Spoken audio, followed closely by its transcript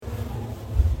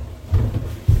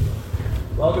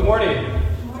Well, good morning.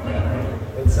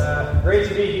 It's great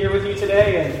to be here with you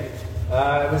today, and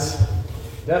it was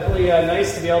definitely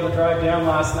nice to be able to drive down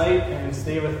last night and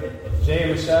stay with Jay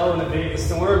and Michelle and abate the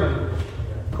storm. And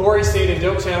Corey stayed in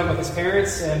Doketown with his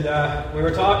parents, and we were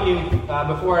talking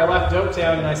before I left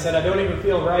Doketown, and I said, I don't even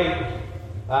feel right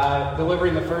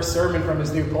delivering the first sermon from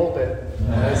his new pulpit.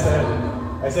 And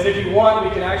I said, if you want,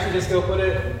 we can actually just go put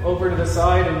it over to the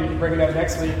side and you can bring it up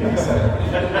next week. And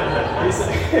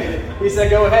he said,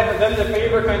 go ahead. But then the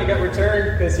favor kind of got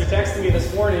returned because he texted me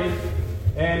this morning,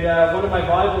 and one of my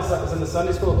Bibles that was in the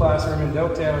Sunday school classroom in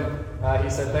Doketown, he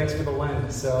said, thanks for the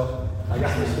lend. So I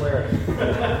guess we're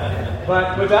square.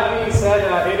 But with that being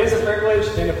said, it is a privilege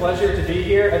and a pleasure to be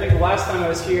here. I think the last time I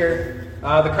was here,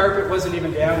 the carpet wasn't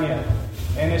even down yet.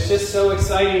 And it's just so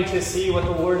exciting to see what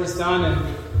the Lord has done,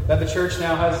 and that the church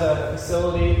now has a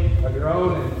facility of your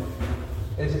own,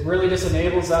 and it really just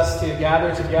enables us to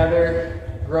gather together,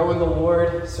 grow in the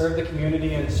Lord, serve the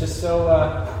community, and it's just so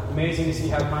amazing to see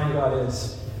how kind God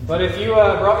is. But if you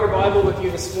brought your Bible with you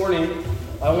this morning,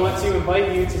 I want to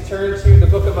invite you to turn to the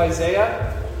book of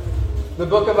Isaiah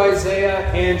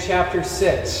and chapter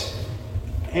 6.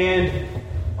 And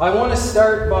I want to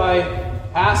start by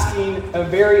asking a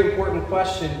very important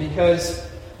question, because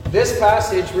this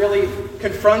passage really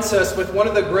confronts us with one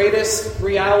of the greatest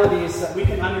realities that we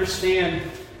can understand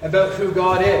about who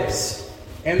God is.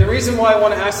 And the reason why I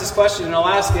want to ask this question, and I'll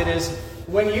ask it, is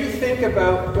when you think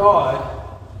about God,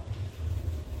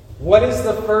 what is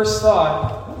the first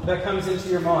thought that comes into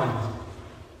your mind?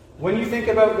 When you think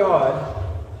about God,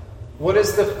 what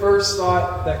is the first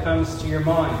thought that comes to your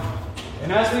mind?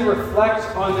 And as we reflect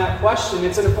on that question,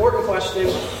 it's an important question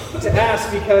to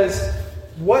ask, because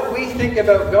what we think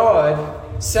about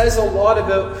God says a lot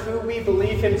about who we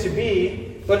believe Him to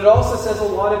be, but it also says a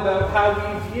lot about how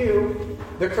we view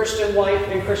the Christian life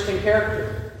and Christian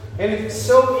character. And it's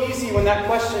so easy when that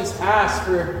question's asked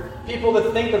for people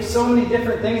to think of so many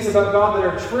different things about God that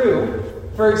are true.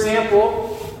 For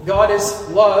example, God is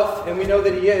love, and we know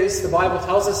that He is. The Bible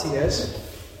tells us He is.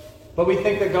 But we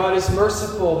think that God is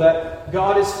merciful, that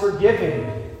God is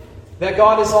forgiving, that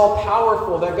God is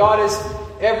all-powerful, that God is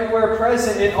everywhere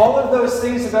present, and all of those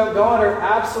things about God are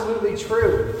absolutely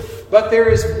true. But there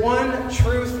is one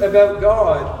truth about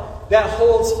God that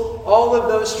holds all of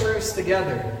those truths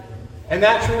together. And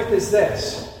that truth is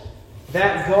this: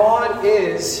 that God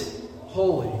is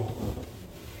holy.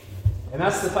 And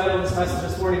that's the title of this message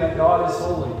this morning, that God is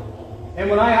holy. And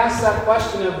when I asked that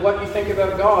question of what you think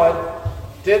about God,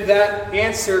 did that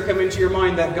answer come into your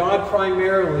mind, that God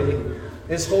primarily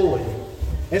is holy?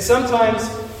 And sometimes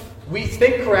we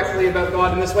think correctly about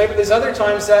God in this way, but there's other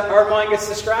times that our mind gets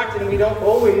distracted and we don't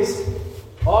always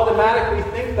automatically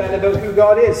think that about who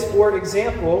God is. For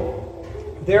example,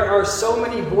 there are so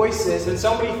many voices and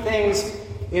so many things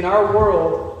in our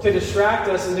world to distract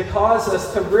us and to cause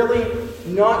us to really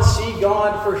not see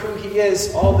God for who He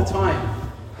is all the time.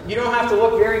 You don't have to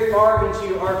look very far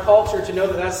into our culture to know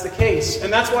that that's the case.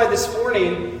 And that's why this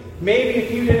morning, maybe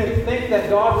if you didn't think that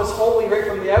God was holy right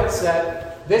from the outset,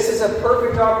 this is a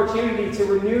perfect opportunity to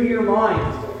renew your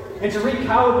mind and to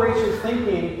recalibrate your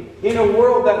thinking in a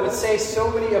world that would say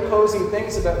so many opposing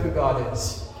things about who God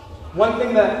is. One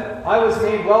thing that I was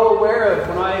made well aware of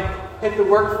when I hit the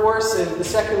workforce and the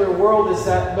secular world is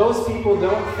that most people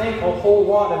don't think a whole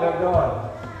lot about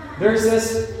God. There's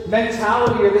this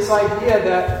mentality or this idea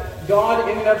that God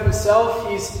in and of Himself,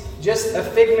 He's just a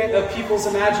figment of people's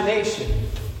imagination.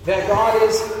 That God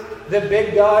is the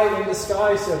big guy in the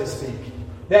sky, so to speak.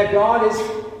 That God is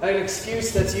an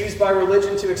excuse that's used by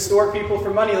religion to extort people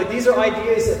for money. Like, these are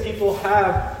ideas that people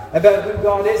have about who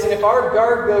God is. And if our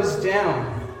guard goes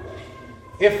down,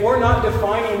 if we're not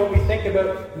defining what we think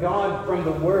about God from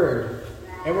the Word,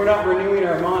 and we're not renewing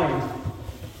our mind,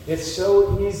 it's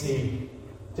so easy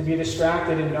to be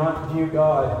distracted and not view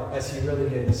God as He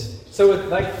really is. So with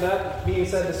that being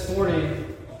said this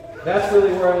morning, that's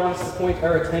really where I want us to point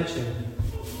our attention.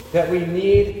 That we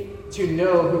need to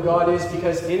know who God is,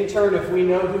 because in turn, if we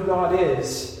know who God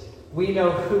is, we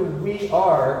know who we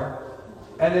are,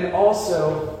 and then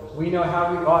also we know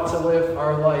how we ought to live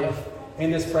our life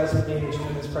in this present age,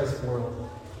 in this present world.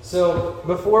 So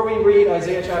before we read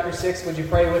Isaiah chapter 6, would you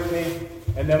pray with me?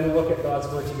 And then we'll look at God's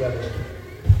Word together.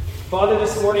 Father,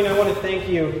 this morning I want to thank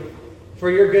You for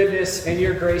Your goodness and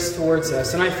Your grace towards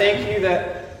us. And I thank You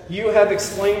that You have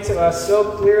explained to us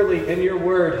so clearly in Your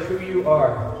Word who You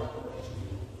are.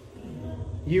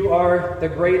 You are the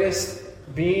greatest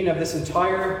being of this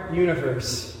entire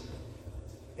universe,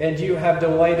 and You have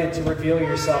delighted to reveal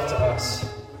Yourself to us.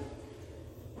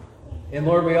 And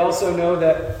Lord, we also know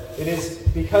that it is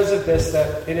because of this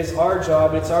that it is our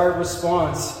job, it's our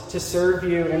response to serve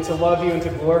you and to love you and to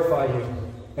glorify you.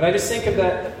 And I just think of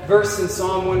that verse in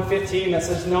Psalm 115 that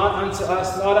says, not unto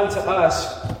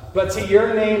us, but to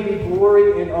your name be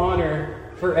glory and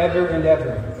honor forever and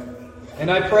ever. And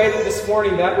I pray that this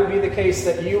morning that would be the case,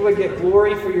 that you would get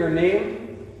glory for your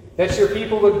name, that your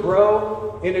people would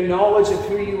grow in a knowledge of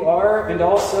who you are and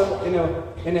also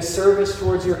in a service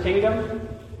towards your kingdom.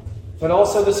 But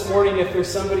also this morning, if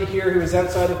there's somebody here who is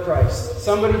outside of Christ,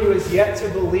 somebody who is yet to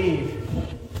believe,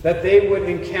 that they would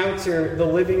encounter the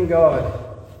living God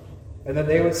and that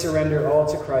they would surrender all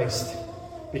to Christ,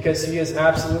 because he is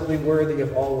absolutely worthy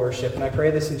of all worship. And I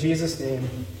pray this in Jesus' name.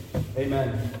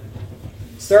 Amen.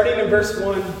 Starting in verse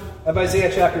 1 of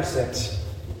Isaiah chapter 6.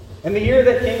 In the year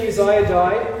that King Uzziah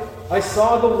died, I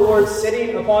saw the Lord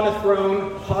sitting upon a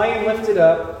throne, high and lifted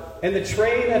up, and the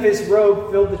train of his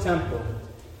robe filled the temple.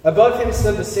 Above him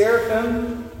stood the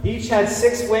seraphim. Each had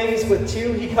 6 wings. With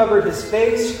 2 he covered his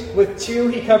face, with 2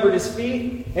 he covered his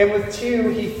feet, and with 2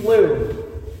 he flew.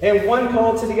 And one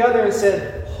called to the other and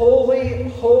said, Holy,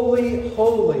 holy,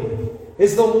 holy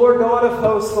is the Lord God of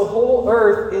hosts. The whole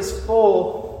earth is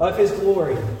full of his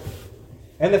glory.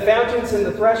 And the fountains and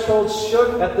the thresholds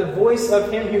shook at the voice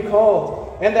of him who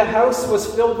called, and the house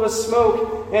was filled with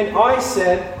smoke. And I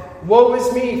said, Woe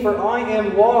is me, for I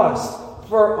am lost.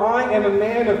 For I am a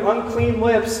man of unclean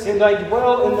lips, and I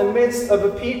dwell in the midst of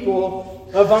a people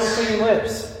of unclean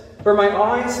lips. For my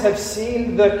eyes have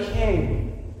seen the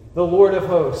King, the Lord of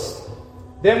hosts.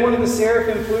 Then one of the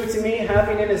seraphim flew to me,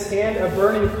 having in his hand a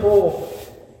burning coal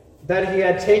that he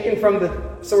had taken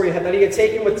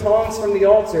with tongs from the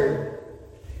altar.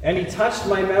 And he touched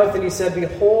my mouth, and he said,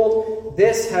 Behold,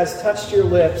 this has touched your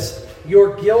lips.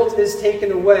 Your guilt is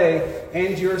taken away,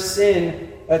 and your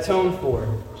sin atoned for.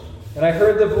 And I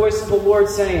heard the voice of the Lord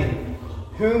saying,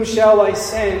 Whom shall I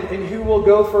send, and who will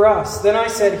go for us? Then I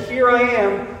said, Here I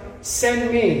am, send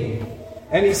me.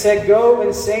 And he said, Go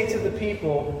and say to the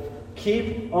people,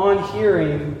 Keep on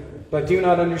hearing, but do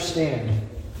not understand.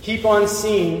 Keep on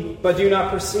seeing, but do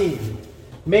not perceive.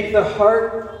 Make the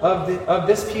heart of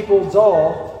this people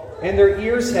dull, and their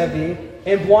ears heavy,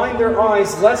 and blind their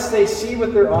eyes, lest they see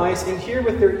with their eyes, and hear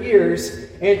with their ears,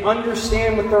 and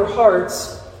understand with their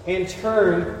hearts, and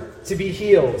turn to be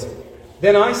healed.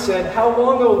 Then I said, How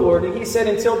long, O Lord? And he said,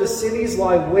 Until the cities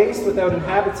lie waste without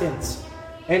inhabitants,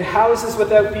 and houses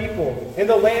without people, and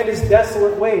the land is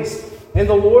desolate waste. And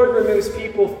the Lord removes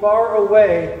people far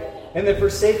away, and the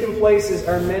forsaken places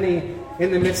are many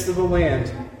in the midst of the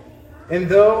land. And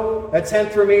though a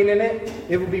tenth remain in it,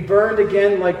 it will be burned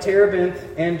again like terebinth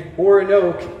or an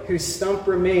oak whose stump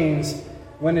remains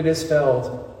when it is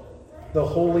felled. The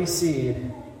holy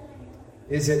seed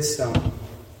is its stump.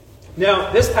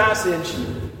 Now, this passage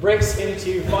breaks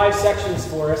into 5 sections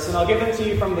for us, and I'll give them to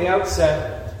you from the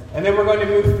outset, and then we're going to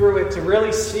move through it to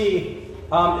really see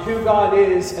who God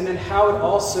is, and then how it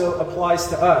also applies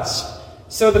to us.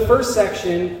 So the first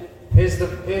section is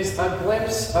a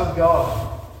glimpse of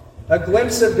God. A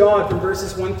glimpse of God from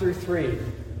verses 1 through 3.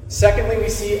 Secondly, we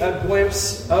see a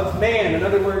glimpse of man. In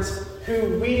other words,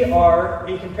 who we are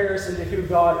in comparison to who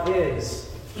God is.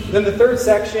 Then the third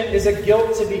section is a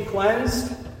guilt to be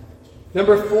cleansed.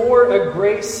 Number 4, a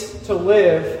grace to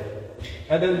live.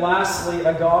 And then lastly,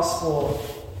 a gospel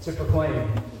to proclaim.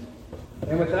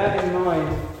 And with that in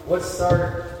mind, let's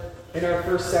start in our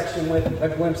first section with a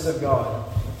glimpse of God.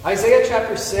 Isaiah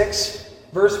chapter 6,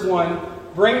 verse 1,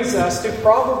 brings us to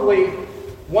probably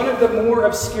one of the more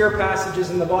obscure passages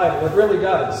in the Bible. It really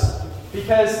does.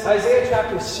 Because Isaiah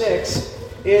chapter 6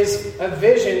 is a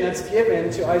vision that's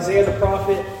given to Isaiah the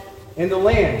prophet in the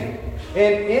land.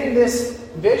 And in this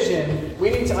vision,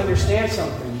 we need to understand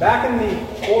something. Back in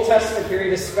the Old Testament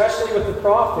period, especially with the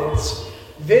prophets,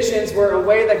 visions were a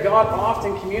way that God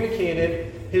often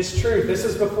communicated his truth. This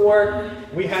is before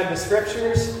we had the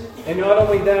scriptures, and not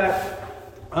only that,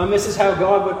 this is how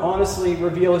God would honestly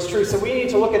reveal his truth. So we need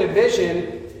to look at a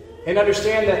vision and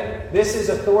understand that this is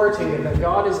authoritative, that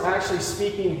God is actually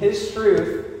speaking his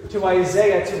truth to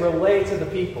Isaiah to relay to the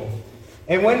people.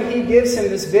 And when he gives him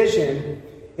this vision,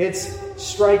 it's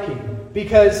striking.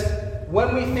 Because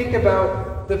when we think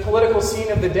about the political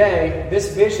scene of the day,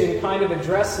 this vision kind of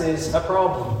addresses a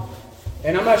problem.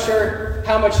 And I'm not sure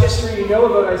how much history you know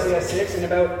about Isaiah 6 and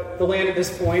about the land at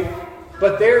this point,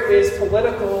 but there is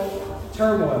political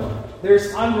turmoil.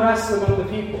 There's unrest among the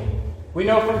people. We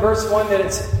know from verse 1 that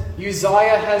it's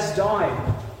Uzziah has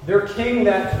died. Their king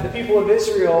that the people of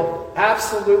Israel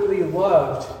absolutely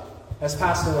loved has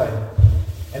passed away.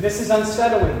 And this is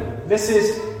unsettling. This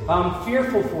is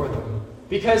fearful for them.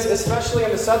 Because especially in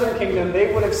the southern kingdom,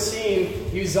 they would have seen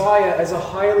Uzziah as a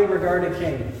highly regarded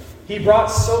king. He brought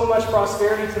so much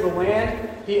prosperity to the land.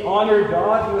 He honored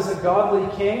God. He was a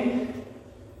godly king.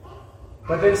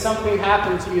 But then something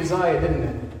happened to Uzziah, didn't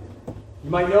it? You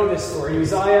might know this story.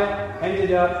 Uzziah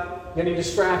ended up getting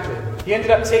distracted. He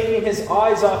ended up taking his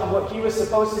eyes off of what he was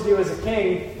supposed to do as a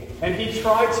king, and he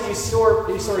tried to usurp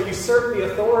the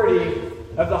authority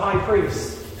of the high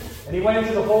priest. And he went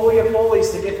into the Holy of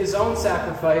Holies to give his own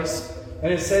sacrifice,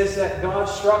 and it says that God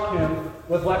struck him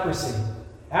with leprosy.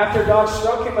 After God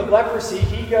struck him with leprosy,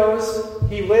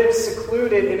 he lives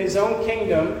secluded in his own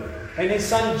kingdom, and his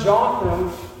son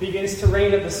Jotham begins to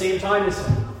reign at the same time as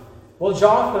him. Well,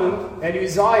 Jotham and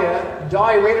Uzziah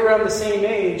die right around the same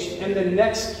age, and the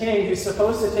next king who's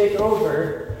supposed to take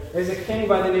over is a king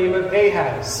by the name of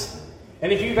Ahaz.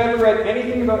 And if you've ever read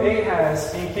anything about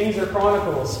Ahaz in Kings or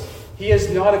Chronicles, he is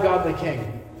not a godly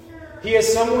king. He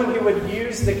is someone who would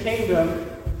use the kingdom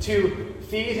to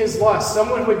feed his lust.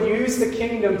 Someone who would use the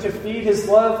kingdom to feed his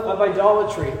love of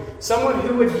idolatry. Someone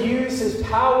who would use his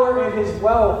power and his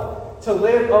wealth to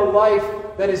live a life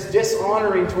that is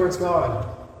dishonoring towards God.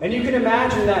 And you can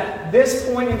imagine that at this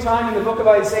point in time in the book of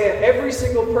Isaiah, every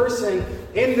single person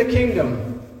in the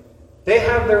kingdom, they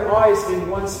have their eyes in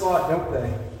one spot, don't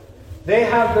they? They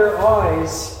have their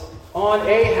eyes on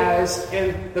Ahaz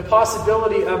and the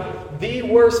possibility of the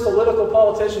worst political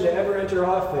politician to ever enter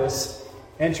office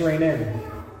entering in.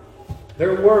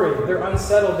 They're worried, they're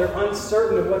unsettled, they're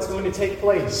uncertain of what's going to take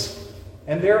place.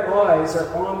 And their eyes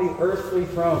are on the earthly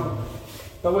throne.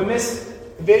 But when this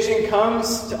vision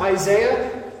comes to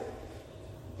Isaiah,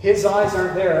 his eyes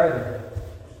aren't there, are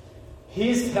they?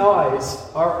 His eyes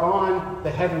are on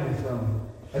the heavenly throne.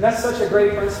 And that's such a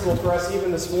great principle for us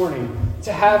even this morning,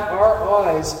 to have our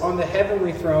eyes on the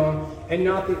heavenly throne and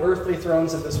not the earthly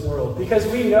thrones of this world. Because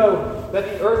we know that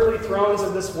the earthly thrones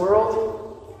of this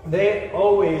world, they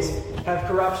always have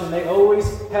corruption. They always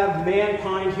have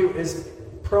mankind who is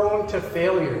prone to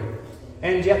failure.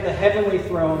 And yet the heavenly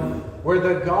throne, where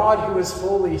the God who is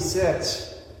holy sits,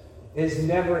 is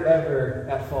never ever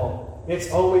at fault.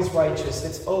 It's always righteous,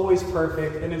 it's always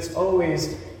perfect, and it's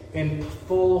always in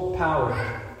full power.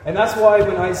 And that's why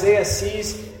when Isaiah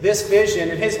sees this vision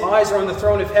and his eyes are on the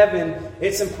throne of heaven,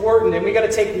 it's important, and we got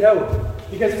to take note.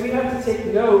 Because we have to take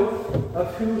note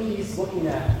of who he's looking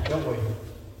at, don't we?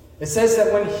 It says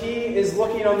that when he is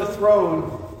looking on the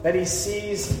throne, that he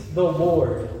sees the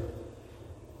Lord.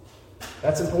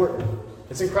 That's important.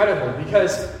 It's incredible,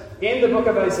 because in the book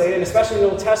of Isaiah, and especially in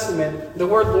the Old Testament, the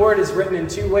word Lord is written in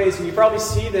two ways, and you probably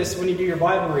see this when you do your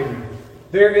Bible reading.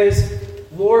 There is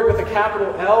Lord with a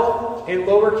capital L and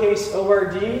lowercase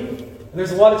O-R-D, and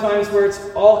there's a lot of times where it's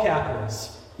all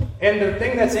capitals. And the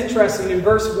thing that's interesting in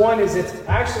verse 1 is it's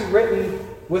actually written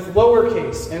with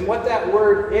lowercase, and what that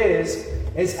word is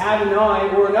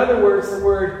Adonai, or in other words, the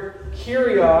word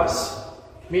Kyrios,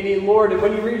 meaning Lord. And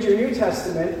when you read your New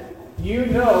Testament, you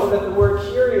know that the word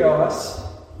Kyrios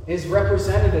is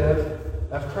representative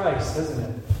of Christ, isn't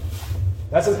it?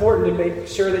 That's important to make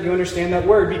sure that you understand that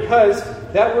word, because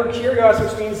that word Kyrios,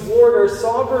 which means Lord or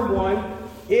Sovereign One,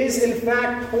 is in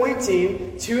fact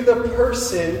pointing to the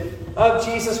person of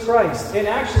Jesus Christ. And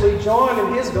actually, John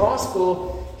in his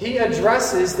Gospel, he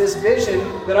addresses this vision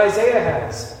that Isaiah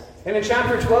has. And in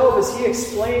chapter 12, as he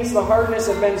explains the hardness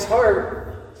of men's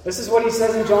heart, this is what he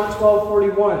says in John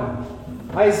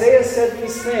 12:41. Isaiah said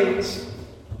these things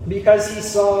because he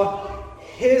saw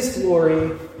his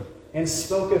glory and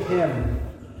spoke of him.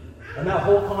 And that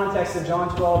whole context of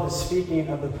John 12 is speaking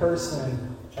of the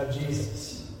person of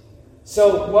Jesus.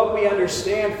 So what we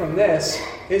understand from this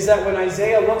is that when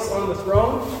Isaiah looks on the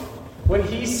throne, when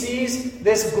he sees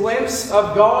this glimpse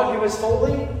of God who is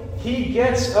holy, he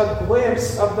gets a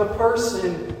glimpse of the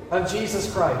person of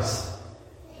Jesus Christ.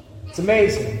 It's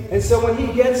amazing. And so when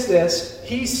he gets this,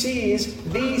 he sees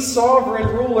the sovereign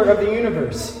ruler of the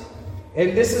universe.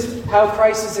 And this is how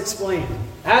Christ is explained.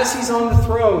 As he's on the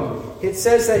throne, it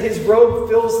says that his robe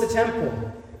fills the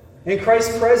temple. And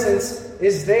Christ's presence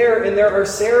is there, and there are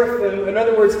seraphim, in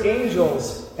other words,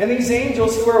 angels. And these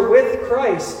angels who are with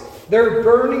Christ, they're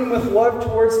burning with love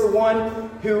towards the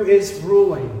one who is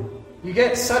ruling. You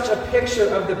get such a picture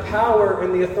of the power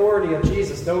and the authority of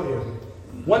Jesus, don't you?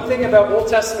 One thing about Old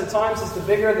Testament times is the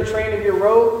bigger the train of your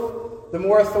robe, the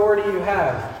more authority you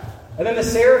have. And then the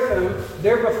seraphim,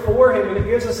 they're before him, and it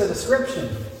gives us a description.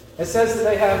 It says that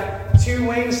they have 2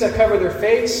 wings that cover their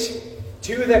face,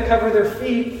 2 that cover their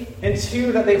feet, and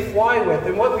 2 that they fly with.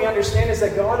 And what we understand is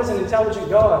that God is an intelligent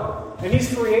God, and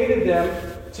he's created them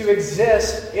to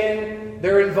exist in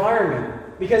their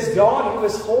environment. Because God, who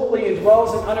is holy and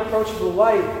dwells in unapproachable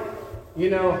light,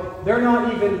 they're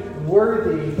not even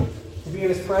worthy to be in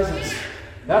his presence.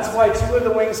 That's why 2 of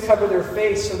the wings cover their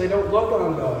face so they don't look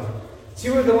on God.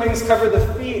 2 of the wings cover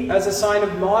the feet as a sign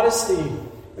of modesty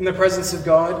in the presence of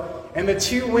God. And the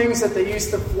 2 wings that they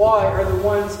use to fly are the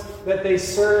ones that they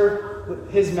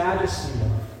serve his majesty.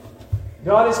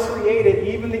 God has created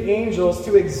even the angels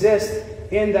to exist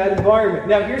in that environment.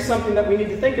 Now, here's something that we need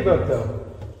to think about, though.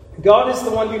 God is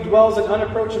the one who dwells in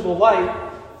unapproachable light.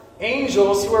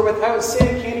 Angels who are without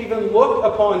sin can't even look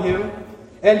upon him.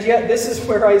 And yet, this is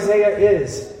where Isaiah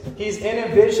is. He's in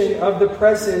a vision of the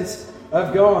presence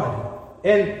of God.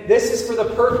 And this is for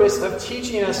the purpose of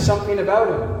teaching us something about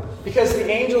him. Because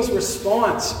the angel's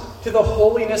response to the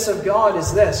holiness of God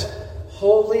is this: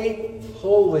 Holy,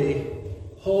 holy,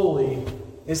 holy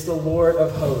is the Lord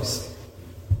of hosts.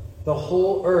 The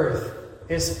whole earth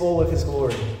is full of his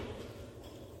glory.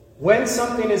 When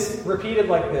something is repeated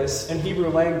like this in Hebrew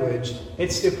language,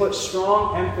 it's to put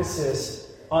strong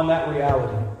emphasis on that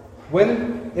reality.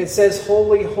 When it says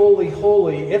holy, holy,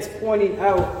 holy, it's pointing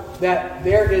out that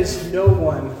there is no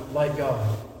one like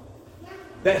God.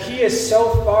 That he is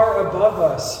so far above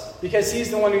us because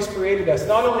he's the one who's created us.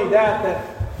 Not only that,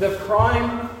 that the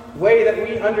prime way that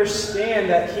we understand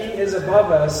that he is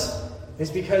above us is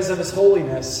because of his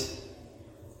holiness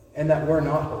and that we're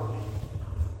not holy.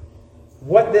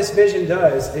 What this vision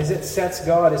does is it sets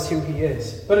God as who he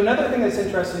is. But another thing that's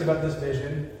interesting about this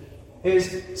vision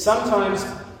is sometimes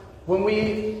when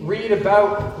we read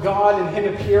about God and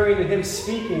him appearing and him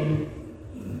speaking,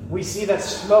 we see that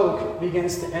smoke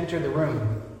begins to enter the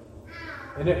room.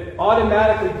 And it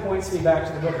automatically points me back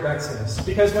to the book of Exodus.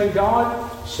 Because when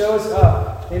God shows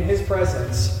up in his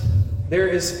presence, there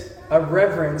is a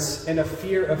reverence and a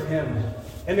fear of him.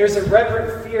 And there's a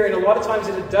reverent fear, and a lot of times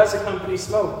it does accompany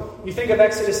smoke. You think of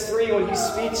Exodus 3 when he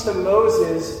speaks to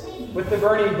Moses with the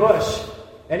burning bush.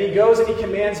 And he goes and he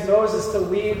commands Moses to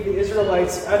lead the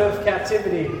Israelites out of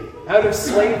captivity, out of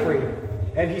slavery.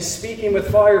 And he's speaking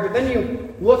with fire. But then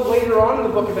you look later on in the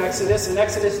book of Exodus, in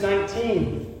Exodus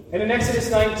 19. And in Exodus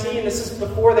 19, this is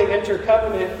before they enter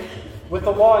covenant with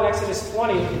the law in Exodus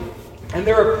 20. And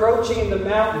they're approaching the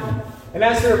mountain. And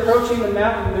as they're approaching the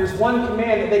mountain, there's one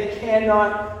command that they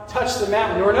cannot touch the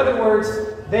mountain. Or in other words,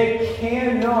 they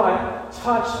cannot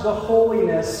touch the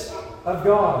holiness of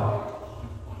God.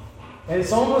 And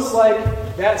it's almost like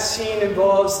that scene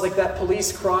involves like that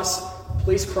police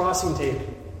crossing tape.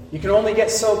 You can only get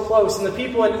so close. And the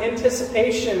people, in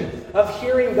anticipation of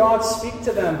hearing God speak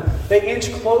to them, they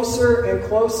inch closer and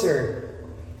closer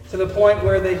to the point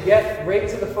where they get right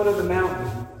to the foot of the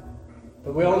mountain.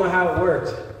 But we all know how it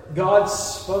worked. God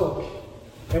spoke.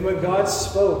 And when God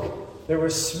spoke, there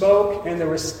was smoke and there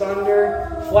was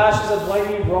thunder. Flashes of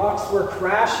lightning, rocks were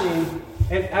crashing.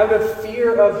 And out of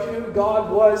fear of who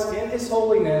God was in his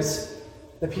holiness,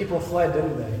 the people fled,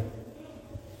 didn't they?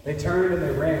 They turned and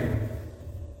they ran.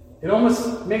 It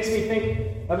almost makes me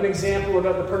think of an example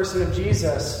about the person of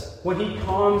Jesus when he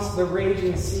calms the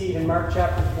raging sea in Mark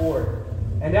chapter 4.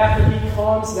 And after he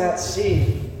calms that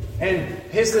sea, and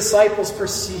his disciples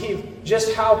perceive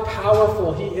just how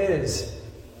powerful he is,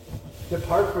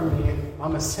 "Depart from me,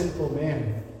 I'm a sinful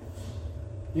man."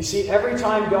 You see, every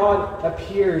time God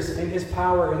appears in his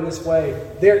power in this way,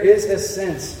 there is a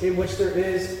sense in which there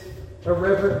is a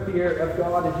reverent fear of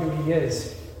God and who he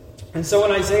is. And so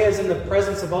when Isaiah is in the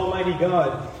presence of Almighty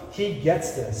God, he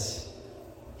gets this.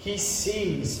 He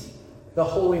sees the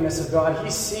holiness of God.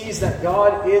 He sees that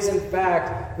God is in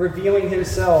fact revealing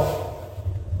himself.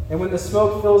 And when the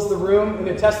smoke fills the room and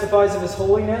it testifies of his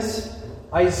holiness,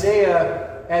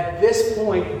 Isaiah at this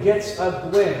point gets a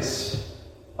glimpse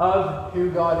of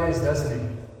who God is, doesn't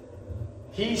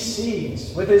he? He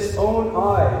sees with his own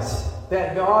eyes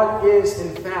that God is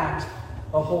in fact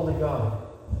a holy God.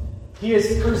 He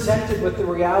is presented with the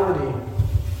reality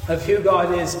of who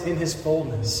God is in his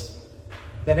fullness.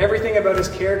 That everything about his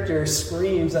character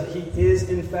screams that he is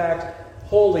in fact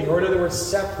holy, or in other words,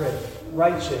 separate,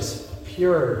 righteous,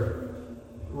 pure,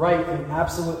 right in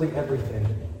absolutely everything.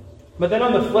 But then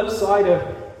on the flip side of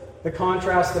the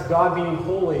contrast of God being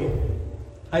holy,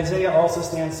 Isaiah also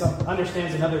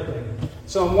understands another thing.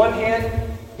 So on one hand,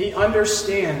 he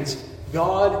understands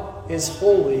God is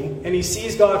holy, and he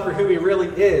sees God for who he really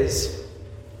is.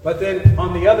 But then,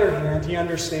 on the other hand, he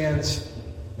understands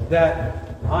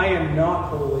that I am not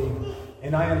holy,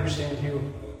 and I understand who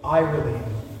I really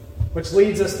am. Which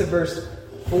leads us to verse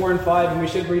 4 and 5, and we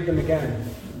should read them again.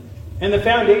 "And the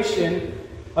foundation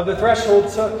of the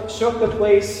threshold shook the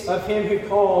place of him who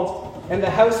called, and the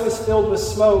house was filled with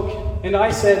smoke. And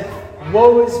I said,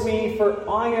 Woe is me, for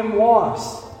I am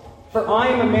lost. For I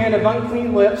am a man of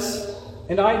unclean lips,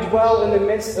 and I dwell in the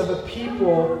midst of a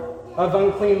people of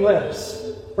unclean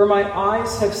lips. For my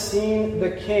eyes have seen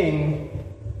the King,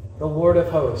 the Lord of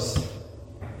hosts.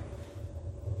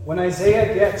 When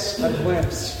Isaiah gets a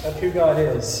glimpse of who God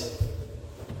is,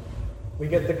 we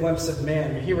get the glimpse of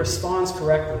man. He responds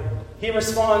correctly. He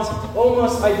responds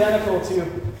almost identical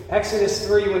to Exodus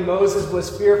 3 when Moses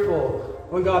was fearful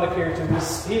when God appeared to him.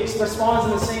 He responds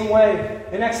in the same way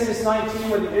in Exodus 19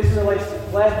 where the Israelites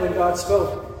fled when God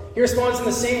spoke. He responds in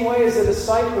the same way as the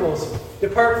disciples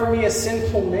depart from me, a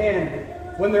sinful man,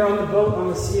 when they're on the boat on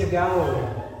the Sea of Galilee.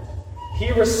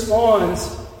 He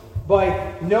responds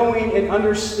by knowing and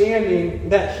understanding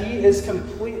that he is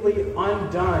completely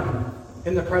undone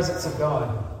in the presence of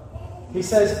God. He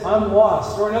says, I'm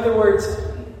lost. Or in other words,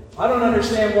 I don't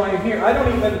understand why I'm here. I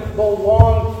don't even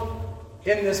belong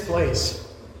in this place.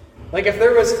 Like if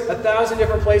there was 1,000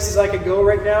 different places I could go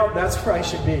right now, that's where I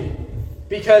should be.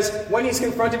 Because when he's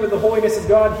confronted with the holiness of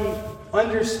God, he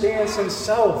understands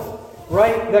himself,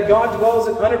 right? That God dwells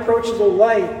in unapproachable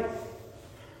light.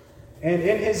 And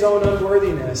in his own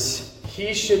unworthiness,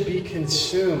 he should be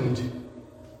consumed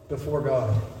before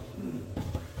God.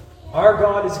 Our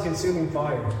God is a consuming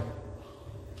fire.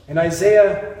 And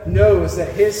Isaiah knows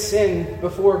that his sin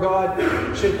before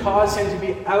God should cause him to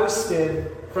be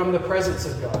ousted from the presence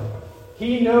of God.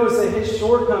 He knows that his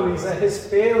shortcomings, that his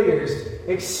failures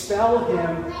expel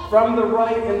him from the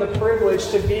right and the privilege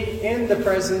to be in the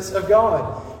presence of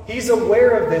God. He's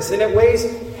aware of this, and it weighs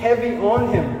heavy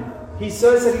on him. He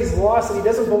says that he's lost, that he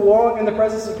doesn't belong in the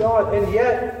presence of God. And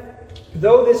yet,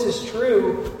 though this is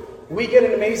true, we get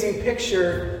an amazing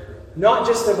picture, not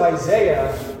just of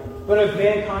Isaiah, but of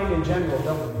mankind in general,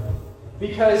 don't we?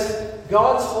 Because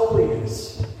God's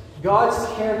holiness, God's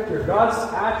character, God's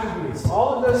attributes,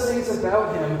 all of those things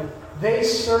about him, they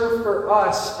serve for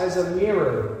us as a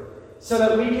mirror so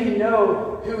that we can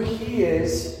know who he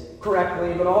is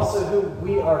correctly, but also who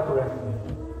we are correctly.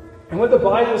 And what the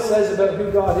Bible says about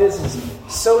who God is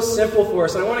so simple for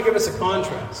us. And I want to give us a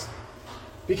contrast.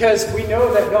 Because we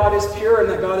know that God is pure and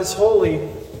that God is holy.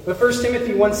 But 1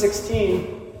 Timothy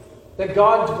 1:16, that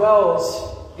God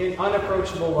dwells in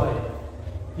unapproachable light.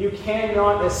 You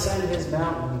cannot ascend his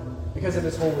mountain because of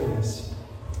his holiness.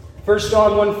 1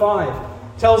 John 1:5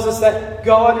 tells us that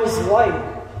God is light,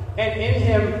 and in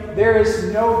him there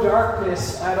is no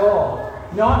darkness at all.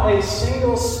 Not a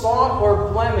single spot or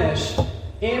blemish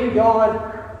in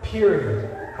God, period.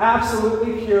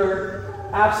 Absolutely pure,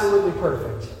 absolutely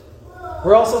perfect.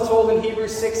 We're also told in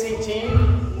Hebrews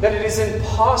 6:18 that it is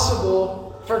impossible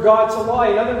for God to lie.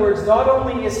 In other words, not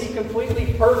only is he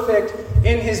completely perfect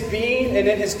in his being and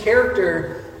in his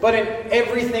character, but in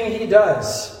everything he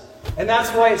does. And that's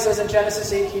why it says in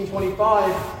Genesis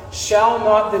 18:25, shall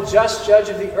not the just judge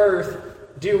of the earth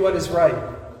do what is right?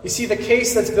 You see, the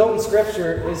case that's built in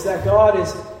Scripture is that God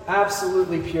is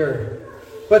absolutely pure.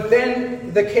 But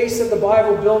then the case that the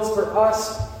Bible builds for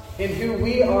us in who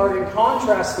we are in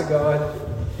contrast to God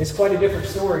is quite a different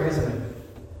story, isn't it?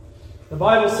 The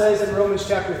Bible says in Romans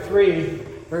chapter 3,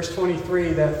 verse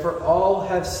 23, that for all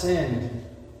have sinned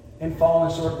and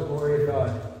fallen short of the glory of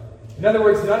God. In other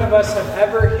words, none of us have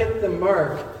ever hit the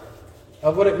mark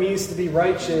of what it means to be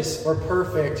righteous or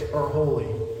perfect or holy.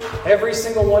 Every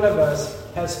single one of us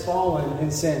has fallen in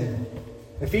sin.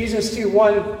 Ephesians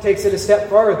 2:1 takes it a step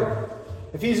farther.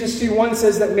 Ephesians 2:1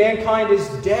 says that mankind is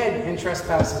dead in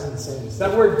trespasses and sins.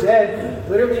 That word dead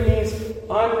literally means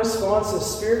unresponsive,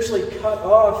 spiritually cut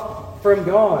off from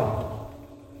God.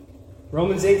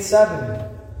 Romans 8:7.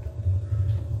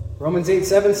 Romans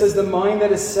 8:7 says the mind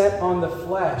that is set on the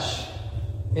flesh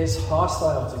is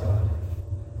hostile to God.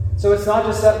 So it's not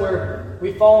just that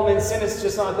we've fallen in sin, it's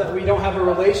just not that we don't have a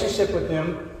relationship with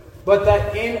him, but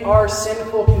that in our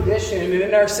sinful condition and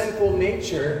in our sinful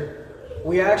nature,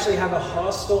 we actually have a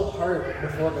hostile heart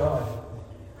before God.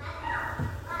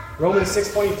 Romans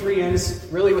 6:23 ends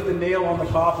really with the nail on the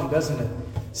coffin, doesn't it?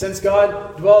 Since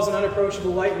God dwells in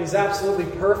unapproachable light and he's absolutely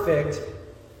perfect,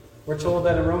 we're told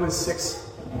that in Romans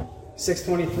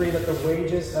 6:23 that the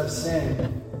wages of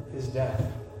sin is death.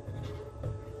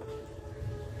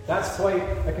 That's quite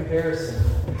a comparison.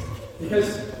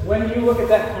 Because when you look at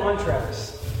that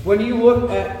contrast, when you look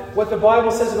at what the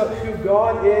Bible says about who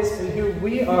God is and who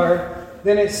we are,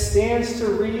 then it stands to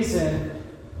reason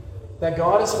that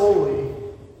God is holy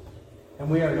and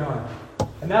we are not.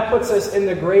 And that puts us in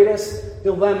the greatest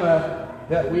dilemma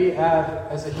that we have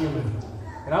as a human.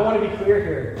 And I want to be clear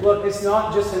here. Look, it's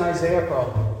not just an Isaiah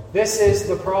problem. This is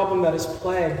the problem that has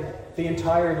plagued the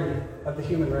entirety of the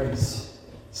human race.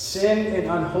 Sin and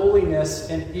unholiness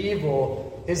and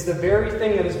evil is the very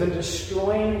thing that has been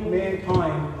destroying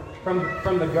mankind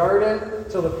from the garden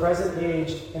till the present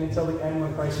age and until the end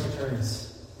when Christ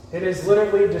returns. It is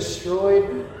literally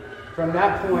destroyed from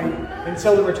that point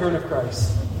until the return of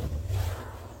Christ.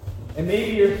 And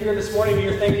maybe you're here this morning and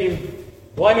you're thinking,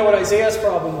 well, I know what Isaiah's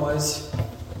problem was.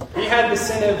 He had the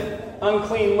sin of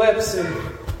unclean lips, and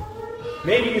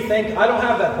maybe you think, I don't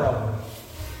have that problem.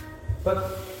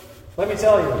 But let me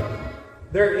tell you,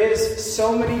 there is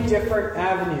so many different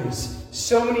avenues,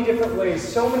 so many different ways,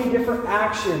 so many different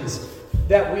actions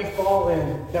that we fall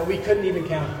in that we couldn't even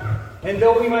count. And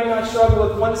though we might not struggle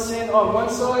with one sin on one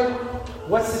side,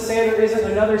 what's to say there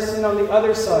isn't another sin on the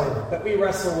other side that we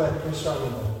wrestle with and struggle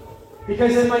with?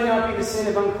 Because it might not be the sin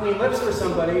of unclean lips for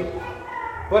somebody,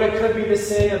 but it could be the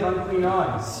sin of unclean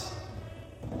eyes.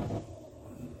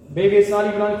 Maybe it's not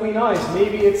even unclean eyes.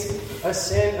 Maybe it's a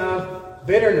sin of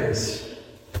bitterness,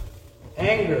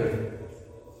 anger,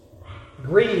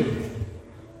 greed,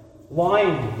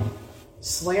 lying,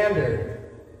 slander,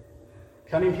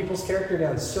 cutting people's character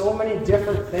down. So many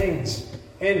different things.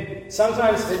 And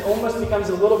sometimes it almost becomes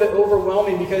a little bit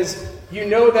overwhelming because you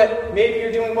know that maybe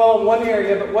you're doing well in one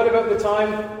area, but what about the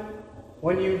time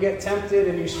when you get tempted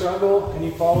and you struggle and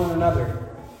you fall in another?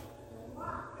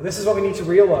 And this is what we need to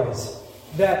realize,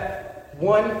 that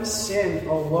one sin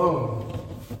alone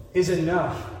is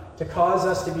enough to cause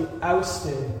us to be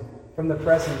ousted from the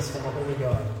presence of the Holy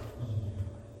God.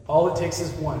 All it takes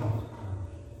is one.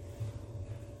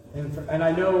 And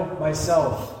I know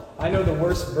myself. I know the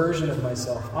worst version of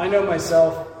myself. I know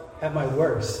myself at my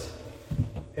worst.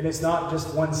 And it's not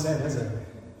just one sin, is it?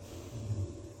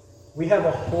 We have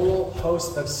a whole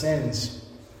host of sins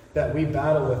that we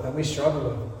battle with, that we struggle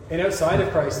with. And outside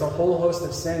of Christ, a whole host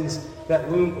of sins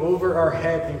that loom over our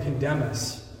head and condemn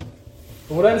us.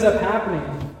 But what ends up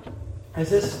happening is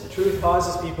this truth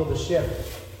causes people to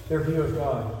shift their view of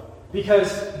God.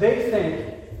 Because they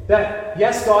think that,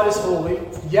 yes, God is holy.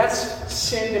 Yes,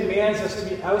 sin demands us to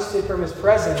be ousted from His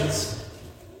presence.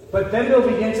 But then they'll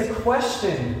begin to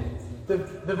question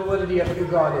the validity of who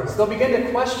God is. They'll begin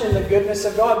to question the goodness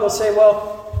of God. They'll say,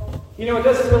 well, it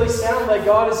doesn't really sound like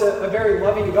God is a very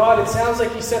loving God. It sounds like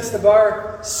He sets the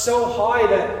bar so high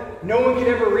that no one could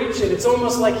ever reach it. It's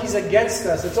almost like He's against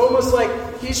us. It's almost like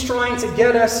He's trying to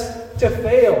get us to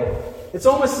fail. It's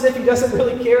almost as if He doesn't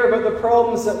really care about the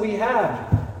problems that we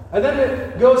have. And then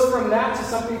it goes from that to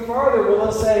something farther where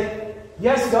they'll say,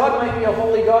 yes, God might be a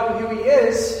holy God in who He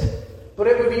is, but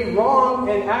it would be wrong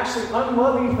and actually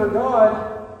unloving for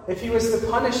God if He was to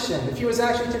punish sin, if He was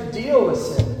actually to deal with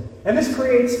sin. And this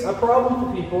creates a problem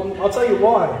for people, and I'll tell you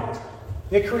why.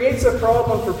 It creates a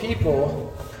problem for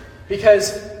people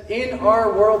because in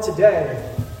our world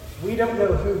today, we don't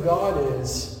know who God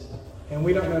is, and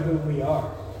we don't know who we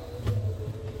are.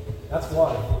 That's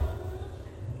why.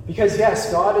 Because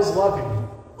yes, God is loving.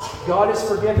 God is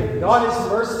forgiving. God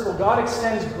is merciful. God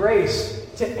extends grace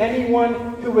to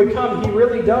anyone who would come. He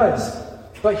really does.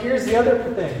 But here's the other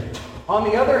thing. On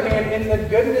the other hand, in the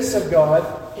goodness of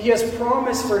God, He has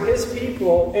promised for His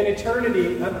people an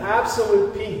eternity of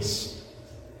absolute peace,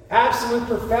 absolute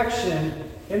perfection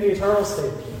in the eternal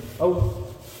state.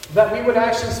 That we would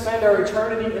actually spend our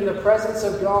eternity in the presence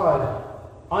of God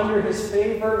under His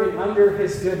favor and under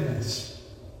His goodness.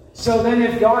 So then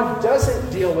if God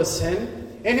doesn't deal with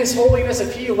sin, in His holiness,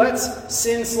 if He lets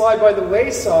sin slide by the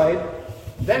wayside,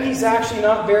 then He's actually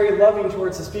not very loving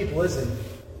towards His people, is He?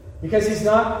 Because He's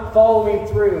not following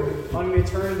through on an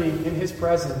eternity in His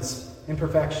presence in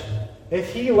perfection.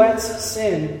 If He lets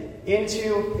sin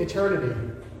into eternity,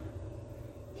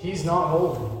 He's not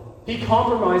holy. He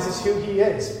compromises who He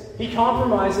is. He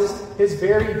compromises His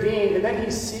very being, and then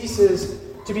He ceases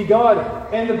to be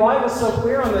God. And the Bible is so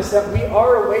clear on this that we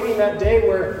are awaiting that day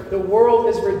where the world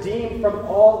is redeemed from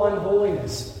all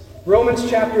unholiness. Romans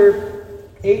chapter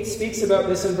 8 speaks about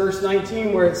this in verse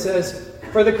 19 where it says,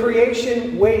 "For the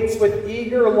creation waits with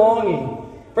eager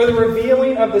longing for the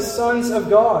revealing of the sons of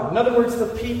God." In other words, the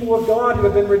people of God who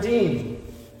have been redeemed.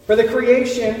 "For the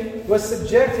creation was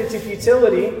subjected to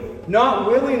futility, not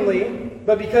willingly,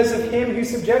 but because of Him who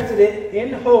subjected it,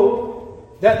 in hope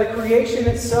that the creation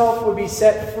itself would be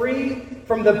set free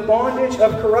from the bondage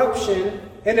of corruption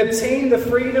and obtain the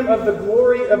freedom of the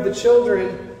glory of the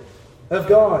children of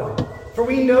God. For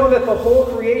we know that the whole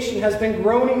creation has been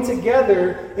groaning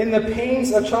together in the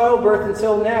pains of childbirth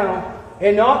until now,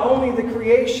 and not only the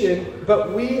creation,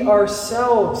 but we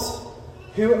ourselves,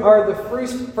 who are the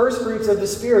first fruits of the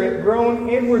Spirit, groan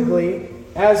inwardly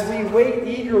as we wait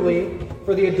eagerly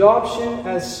for the adoption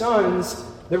as sons,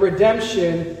 the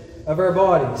redemption of our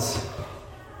bodies."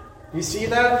 You see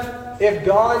that? If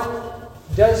God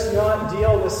does not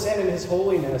deal with sin in His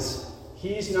holiness,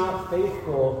 He's not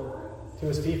faithful to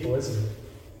his people, isn't it?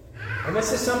 And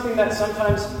this is something that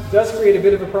sometimes does create a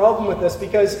bit of a problem with us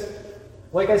because,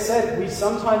 like I said, we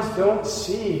sometimes don't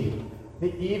see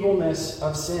the evilness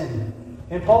of sin.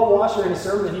 And Paul Washer, in a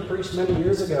sermon that he preached many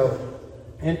years ago,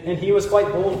 and he was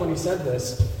quite bold when he said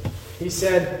this, he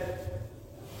said,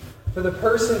 for the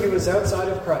person who is outside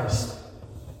of Christ,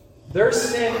 their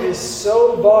sin is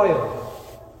so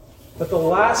vile that the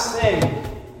last thing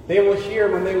they will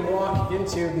hear when they walk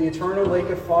into the eternal lake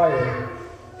of fire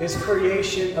is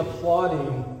creation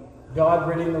applauding God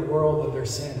ridding the world of their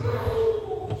sin.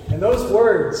 And those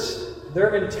words,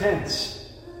 they're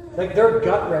intense. Like, they're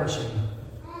gut-wrenching.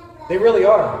 They really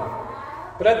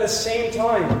are. But at the same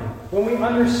time, when we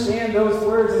understand those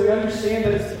words and we understand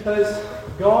that it's because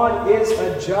God is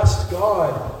a just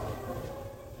God,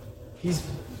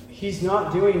 He's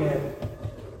not doing it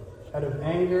out of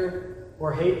anger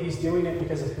or hate. He's doing it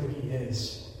because of who He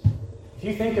is. If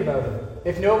you think about it,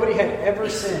 if nobody had ever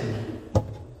sinned,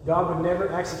 God would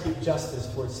never execute justice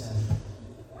towards sin.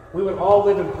 We would all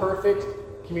live in perfect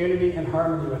community and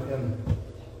harmony with Him.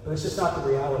 But it's just not the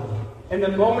reality. And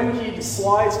the moment He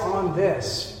slides on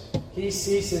this, He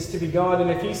ceases to be God. And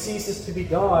if He ceases to be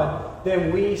God,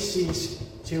 then we cease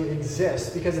to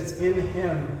exist, because it's in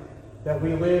Him that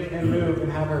we live and move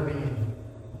and have our being.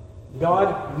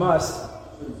 God must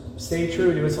stay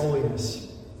true to His holiness.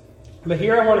 But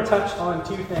here I want to touch on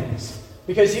two things.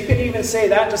 Because you can even say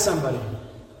that to somebody,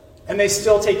 and they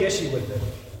still take issue with it.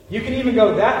 You can even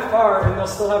go that far, and they'll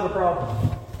still have a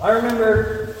problem. I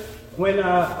remember when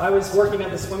I was working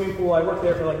at the swimming pool. I worked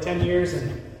there for like 10 years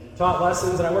and taught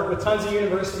lessons, and I worked with tons of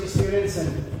university students,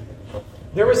 and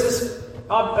there was this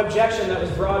objection that was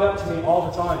brought up to me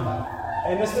all the time.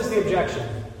 And this was the objection.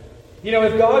 You know,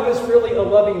 if God was really a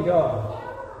loving God,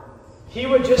 He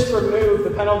would just remove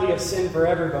the penalty of sin for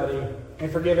everybody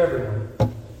and forgive everyone.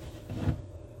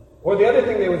 Or the other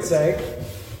thing they would say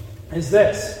is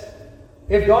this.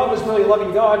 If God was really a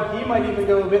loving God, He might even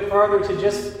go a bit farther to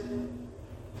just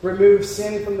remove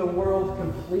sin from the world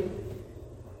completely.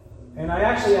 And I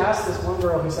actually asked this one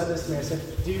girl who said this to me, I said,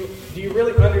 do you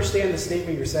really understand the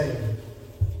statement you're saying?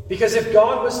 Because if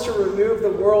God was to remove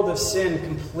the world of sin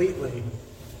completely,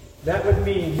 that would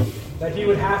mean that He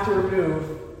would have to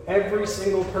remove every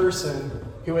single person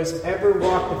who has ever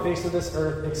walked the face of this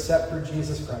earth except for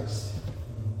Jesus Christ.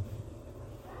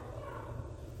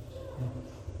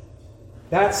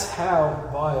 That's how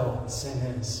vile sin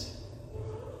is.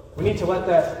 We need to let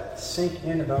that sink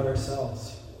in about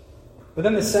ourselves. But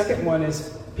then the second one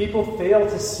is people fail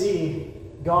to see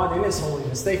God in His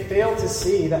holiness. They fail to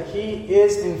see that He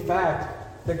is, in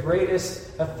fact, the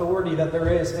greatest authority that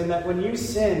there is. And that when you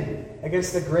sin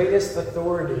against the greatest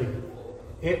authority,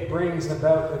 it brings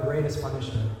about the greatest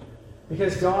punishment.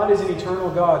 Because God is an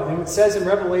eternal God. And it says in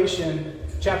Revelation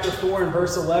chapter 4 and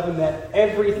verse 11 that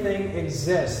everything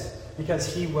exists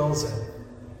because He wills it.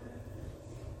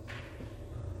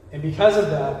 And because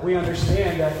of that, we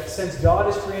understand that since God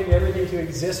has created everything to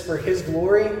exist for His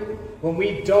glory, when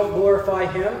we don't glorify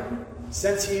Him,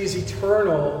 since He is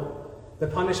eternal, the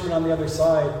punishment on the other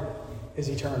side is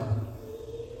eternal.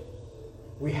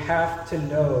 We have to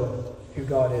know who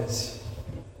God is.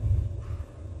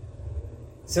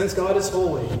 Since God is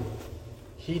holy,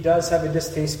 He does have a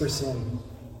distaste for sin.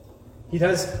 He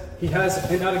has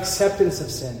an unacceptance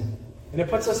of sin. And it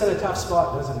puts us in a tough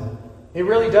spot, doesn't it? It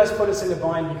really does put us in a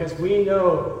bind because we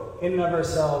know in and of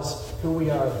ourselves who we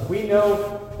are. We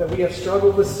know that we have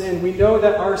struggled with sin. We know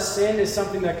that our sin is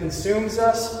something that consumes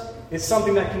us. It's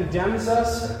something that condemns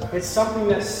us. It's something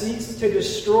that seeks to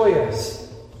destroy us.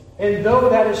 And though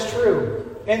that is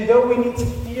true, and though we need to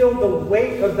feel the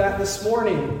weight of that this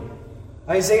morning,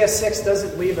 Isaiah 6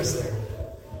 doesn't leave us there.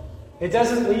 It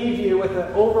doesn't leave you with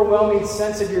an overwhelming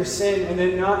sense of your sin and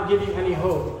then not give you any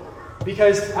hope.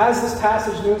 Because as this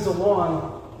passage moves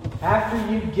along,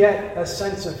 after you get a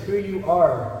sense of who you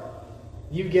are,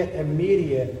 you get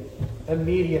immediate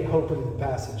hope in the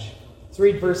passage. Let's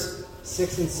read verse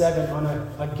 6 and 7 on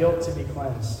a guilt to be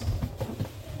cleansed.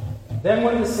 Then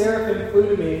one of the seraphim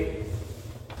flew to me,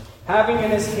 having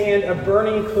in his hand a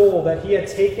burning coal that he had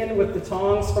taken with the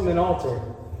tongs from an altar.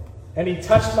 And he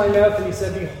touched my mouth and he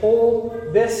said,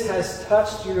 "Behold, this has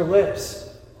touched your lips.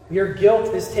 Your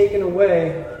guilt is taken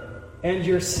away, and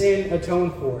your sin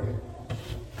atoned for."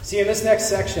 See, in this next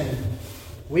section,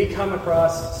 we come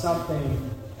across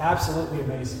something absolutely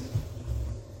amazing.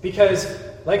 Because,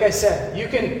 like I said, you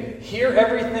can hear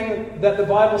everything that the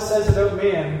Bible says about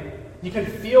man, you can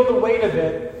feel the weight of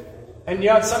it, and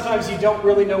yet sometimes you don't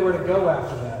really know where to go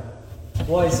after that.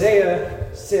 Well, Isaiah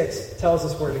 6 tells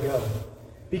us where to go.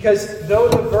 Because though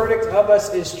the verdict of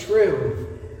us is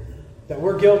true, that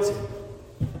we're guilty,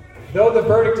 though the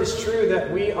verdict is true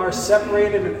that we are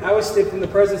separated and ousted from the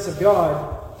presence of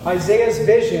God, Isaiah's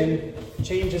vision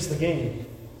changes the game.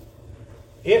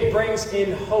 It brings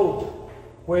in hope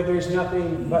where there's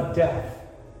nothing but death.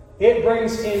 It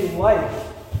brings in life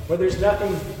where there's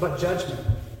nothing but judgment.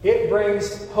 It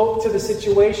brings hope to the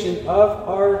situation of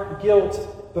our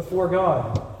guilt before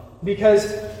God.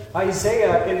 Because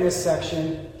Isaiah, in this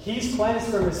section, he's cleansed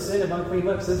from his sin of unclean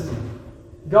lips, isn't he?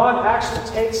 God actually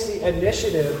takes the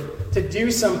initiative to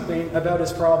do something about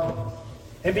his problem.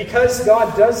 And because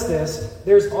God does this,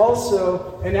 there's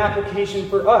also an application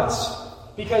for us.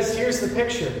 Because here's the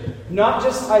picture. Not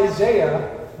just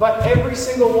Isaiah, but every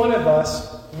single one of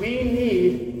us, we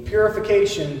need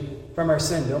purification from our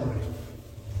sin, don't we?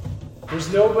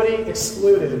 There's nobody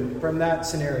excluded from that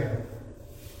scenario.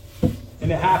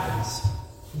 And it happens.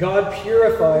 God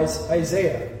purifies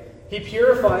Isaiah. He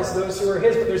purifies those who are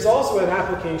his, but there's also an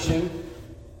application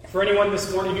for anyone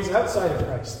this morning who's outside of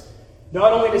Christ.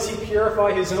 Not only does he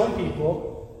purify his own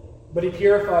people, but he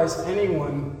purifies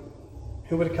anyone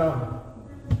who would come.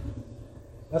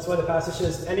 That's why the passage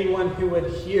says, anyone who would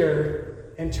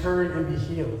hear and turn and be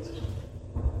healed.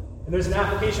 And there's an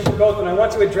application for both, and I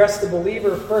want to address the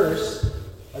believer first,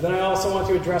 and then I also want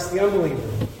to address the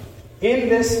unbeliever. In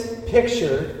this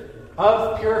picture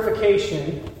of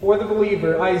purification for the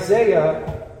believer,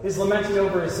 Isaiah is lamenting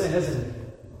over his sin, isn't he?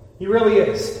 He really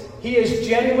is. He is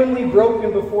genuinely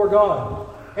broken before God.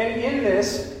 And in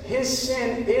this, his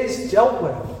sin is dealt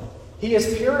with. He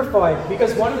is purified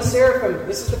because one of the seraphim,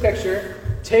 this is the picture,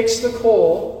 takes the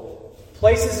coal,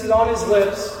 places it on his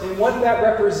lips, and what that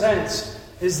represents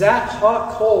is that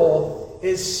hot coal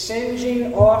is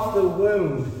singeing off the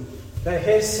wound that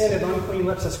his sin of unclean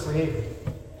lips has created.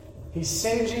 He's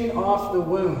singeing off the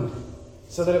wound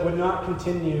so that it would not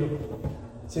continue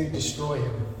to destroy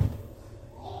him.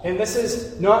 And this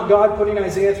is not God putting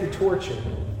Isaiah through torture.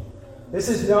 This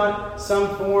is not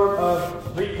some form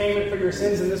of repayment for your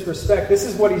sins in this respect. This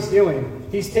is what he's doing.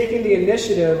 He's taking the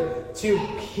initiative to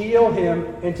heal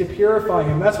him and to purify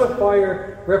him. That's what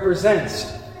fire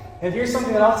represents. And here's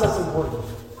something else that's important.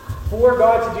 For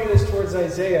God to do this towards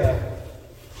Isaiah,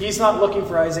 he's not looking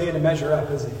for Isaiah to measure up,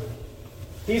 is he?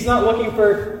 He's not looking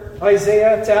for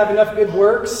Isaiah to have enough good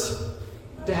works,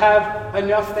 to have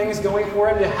enough things going for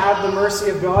him, to have the mercy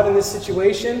of God in this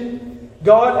situation.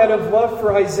 God, out of love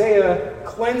for Isaiah,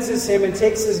 cleanses him and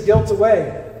takes his guilt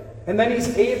away. And then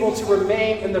he's able to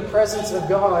remain in the presence of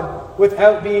God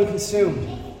without being consumed.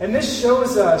 And this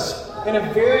shows us in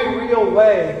a very real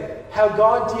way how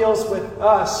God deals with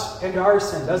us and our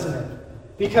sin, doesn't it?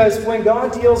 Because when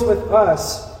God deals with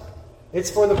us,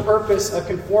 it's for the purpose of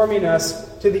conforming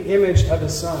us to the image of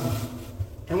his Son.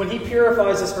 And when he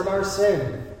purifies us from our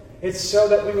sin, it's so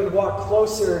that we would walk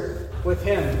closer with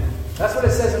him. That's what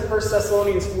it says in 1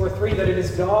 Thessalonians 4:3, that it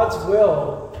is God's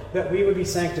will that we would be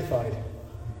sanctified.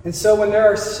 And so when there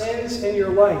are sins in your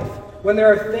life, when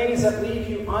there are things that leave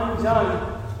you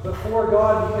undone before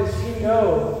God because you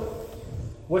know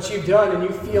what you've done and you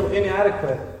feel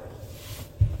inadequate,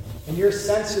 and you're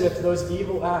sensitive to those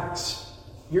evil acts,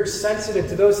 you're sensitive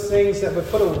to those things that would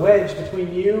put a wedge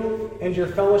between you and your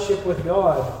fellowship with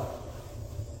God,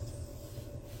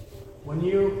 when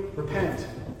you repent,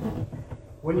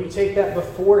 when you take that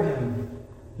before him,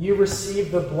 you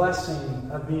receive the blessing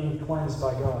of being cleansed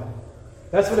by God.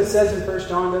 That's what it says in 1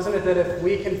 John, doesn't it? That if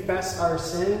we confess our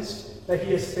sins, that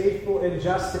he is faithful and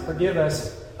just to forgive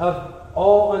us of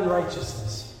all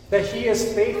unrighteousness. That he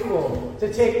is faithful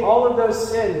to take all of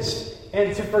those sins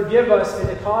and to forgive us and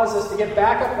to cause us to get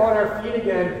back up on our feet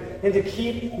again and to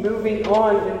keep moving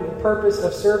on in the purpose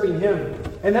of serving him.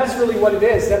 And that's really what it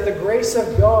is, that the grace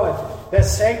of God that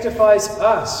sanctifies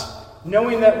us,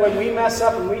 knowing that when we mess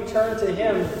up and we turn to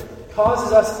him,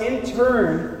 causes us in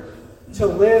turn to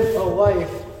live a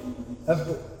life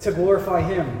to glorify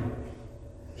him.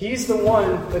 He's the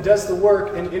one that does the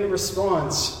work, and in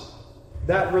response,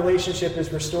 that relationship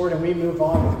is restored and we move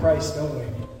on with Christ, don't we?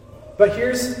 But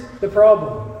here's the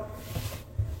problem.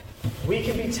 We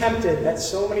can be tempted at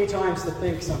so many times to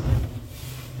think something.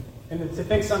 And to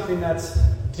think something that's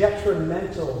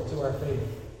detrimental to our faith.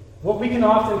 What we can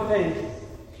often think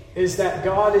is that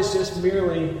God is just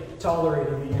merely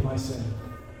tolerating me in my sin.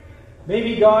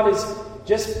 Maybe God is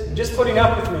just putting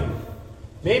up with me.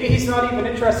 Maybe he's not even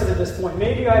interested at this point.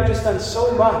 Maybe I've just done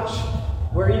so much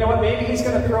where, you know what, maybe he's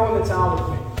going to throw in the towel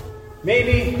with me.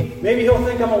 Maybe he'll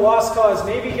think I'm a lost cause.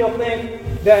 Maybe he'll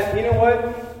think that, you know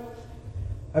what,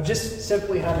 I've just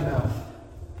simply had enough.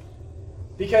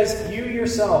 Because you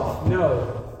yourself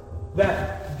know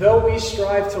that though we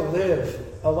strive to live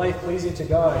a life pleasing to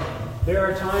God, there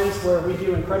are times where we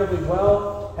do incredibly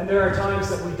well, and there are times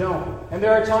that we don't. And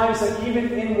there are times that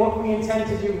even in what we intend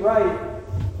to do right,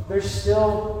 there's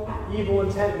still evil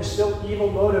intent, there's still evil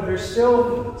motive, there's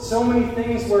still so many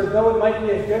things where though it might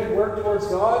be a good work towards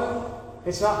God,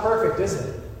 it's not perfect, is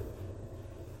it?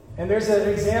 And there's an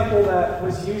example that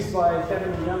was used by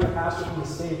Kevin Young, a pastor from the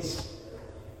States,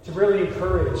 to really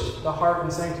encourage the heart in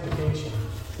sanctification.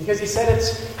 Because he said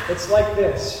it's like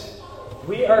this.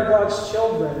 We are God's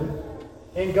children,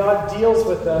 and God deals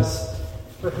with us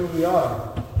for who we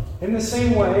are. In the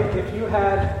same way, if you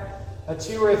had a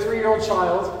 2 or a 3-year-old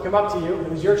child come up to you, it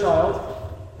was your child,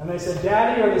 and they said,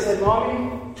 Daddy, or they said,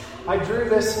 Mommy, I drew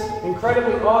this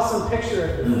incredibly awesome picture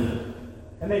of you.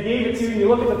 And they gave it to you, and you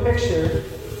look at the picture,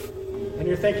 and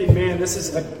you're thinking, man,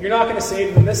 you're not going to say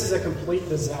to them, this is a complete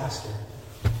disaster.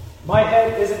 My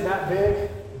head isn't that big.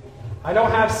 I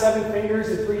don't have 7 fingers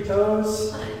and 3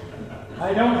 toes.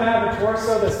 I don't have a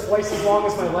torso that's twice as long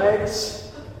as my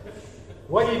legs.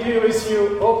 What you do is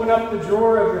you open up the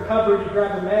drawer of your cupboard, you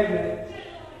grab a magnet,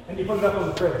 and you put it up on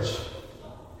the fridge.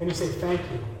 And you say, thank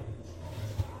you.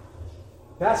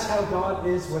 That's how God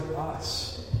is with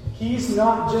us. He's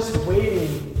not just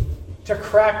waiting to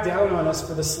crack down on us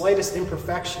for the slightest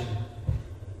imperfection.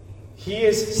 He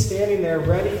is standing there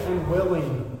ready and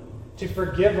willing to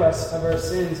forgive us of our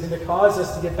sins and to cause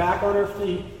us to get back on our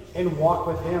feet and walk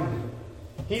with Him.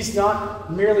 He's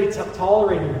not merely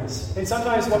tolerating us. And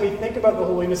sometimes when we think about the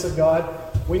holiness of God,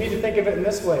 we need to think of it in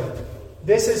this way.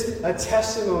 This is a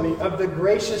testimony of the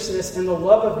graciousness and the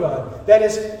love of God, that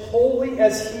as holy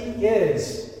as He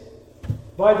is,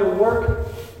 by the work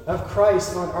of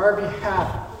Christ on our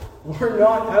behalf, we're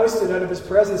not ousted out of His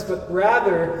presence, but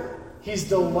rather He's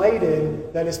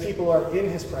delighted that His people are in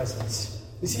His presence.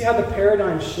 You see how the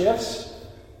paradigm shifts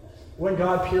when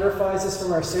God purifies us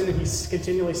from our sin and He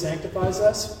continually sanctifies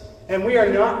us? And we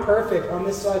are not perfect on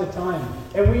this side of time,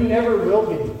 and we never will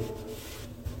be.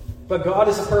 But God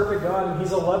is a perfect God, and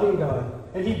He's a loving God,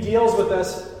 and He deals with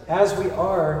us as we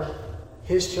are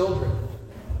His children.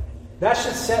 That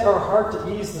should set our heart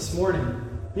to ease this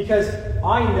morning, because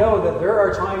I know that there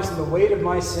are times when the weight of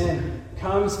my sin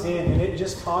comes in and it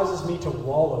just causes me to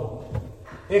wallow.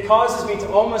 It causes me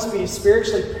to almost be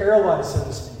spiritually paralyzed, so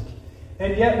to speak.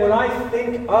 And yet when I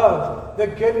think of the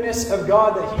goodness of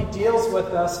God, that He deals with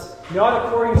us, not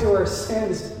according to our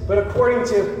sins, but according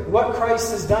to what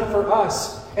Christ has done for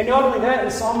us. And not only that,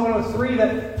 in Psalm 103,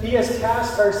 that He has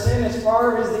cast our sin as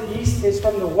far as the east is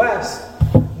from the west,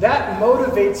 that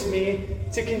motivates me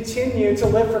to continue to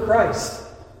live for Christ.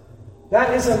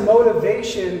 That is a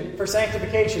motivation for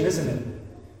sanctification, isn't it?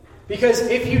 Because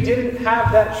if you didn't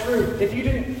have that truth, if you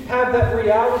didn't have that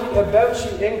reality about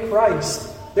you in Christ,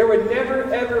 there would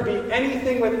never ever be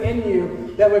anything within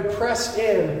you that would press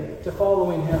in to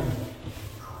following Him.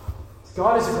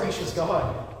 God is a gracious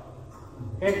God.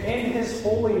 And in His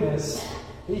holiness,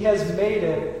 He has made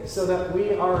it so that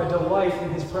we are a delight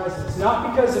in His presence.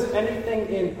 Not because of anything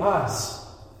in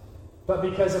us, but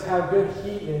because of how good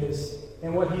He is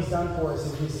and what He's done for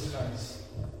us in Jesus Christ.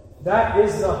 That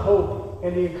is the hope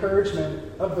and the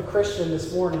encouragement of the Christian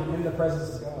this morning in the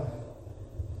presence of God.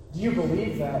 Do you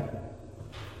believe that?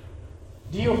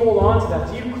 Do you hold on to that?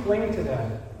 Do you cling to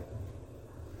that?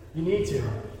 You need to.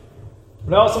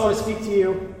 But I also want to speak to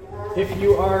you if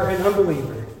you are an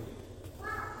unbeliever.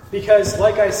 Because,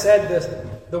 like I said,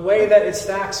 the way that it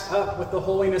stacks up with the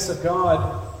holiness of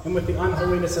God and with the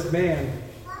unholiness of man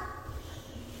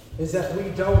is that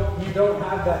you don't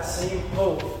have that same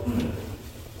hope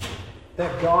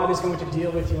that God is going to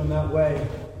deal with you in that way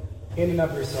in and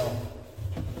of yourself.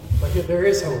 But there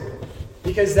is hope.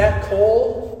 Because that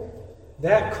coal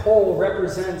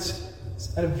represents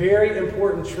a very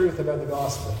important truth about the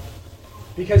gospel.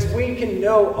 Because we can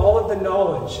know all of the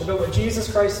knowledge about what Jesus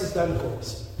Christ has done for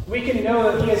us. We can know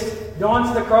that He has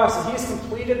gone to the cross, that He has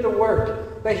completed the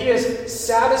work, that He has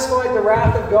satisfied the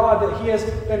wrath of God, that He has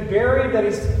been buried, that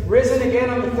He's risen again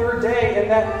on the 3rd day,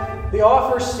 and that the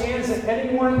offer stands that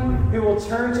anyone who will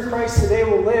turn to Christ today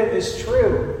will live is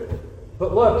true.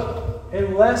 But look,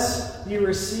 unless you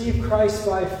receive Christ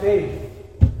by faith,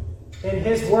 and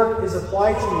His work is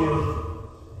applied to you,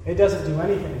 it doesn't do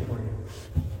anything for you.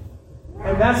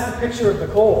 And that's the picture of the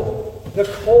coal. The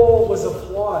coal was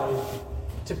applied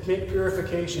to make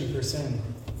purification for sin.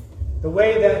 The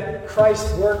way that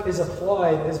Christ's work is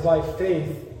applied is by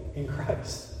faith in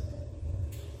Christ.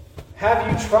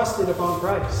 Have you trusted upon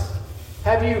Christ?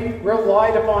 Have you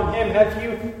relied upon Him? Have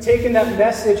you taken that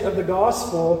message of the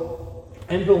gospel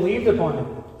and believed upon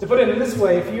it? To put it in this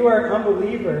way, if you are an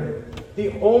unbeliever,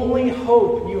 the only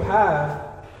hope you have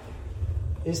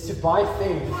is to, by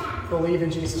faith, believe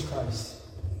in Jesus Christ.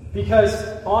 Because,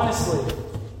 honestly,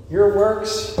 your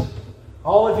works,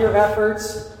 all of your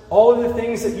efforts, all of the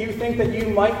things that you think that you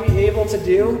might be able to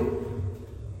do,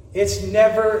 it's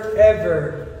never,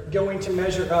 ever going to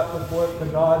measure up before the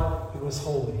God who is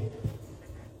holy.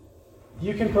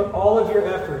 You can put all of your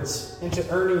efforts into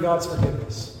earning God's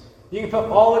forgiveness. You can put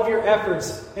all of your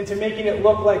efforts into making it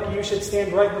look like you should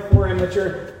stand right before Him, that you're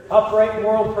an upright,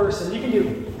 moral person. You can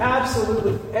do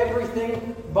absolutely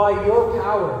everything by your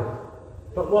power.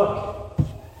 But look,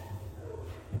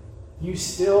 you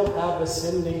still have a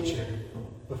sin nature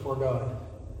before God.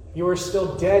 You are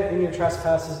still dead in your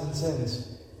trespasses and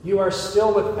sins. You are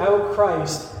still without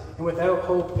Christ and without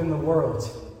hope in the world.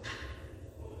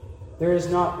 There is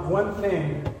not one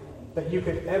thing that you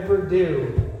could ever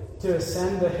do to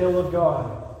ascend the hill of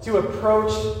God, to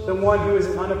approach the one who is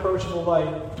an unapproachable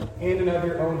light in and of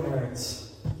your own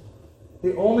merits.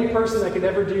 The only person that could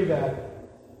ever do that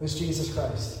was Jesus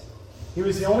Christ. He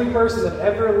was the only person that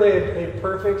ever lived a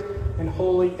perfect and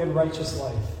holy and righteous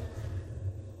life.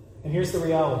 And here's the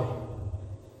reality.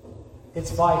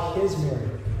 It's by His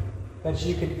merit that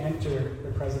you can enter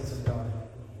the presence of God.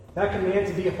 That command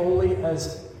to be holy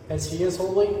as He is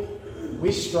holy,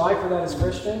 we strive for that as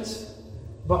Christians,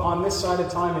 but on this side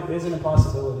of time, it is an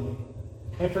impossibility.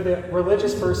 And for the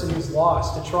religious person who's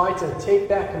lost, to try to take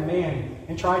that command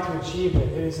and try to achieve it,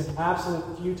 it is an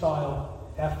absolute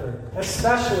futile effort.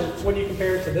 Especially when you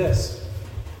compare it to this,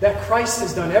 that Christ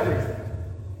has done everything.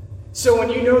 So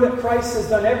when you know that Christ has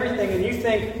done everything and you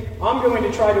think, I'm going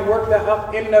to try to work that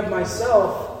up in and of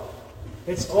myself,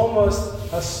 it's almost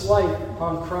a slight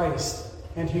on Christ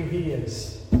and who He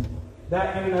is.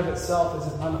 That in and of itself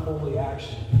is an unholy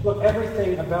action. Look,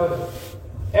 everything about it,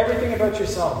 everything about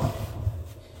yourself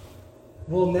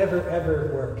will never, ever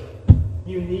work.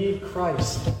 You need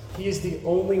Christ. He is the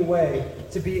only way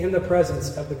to be in the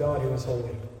presence of the God who is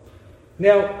holy.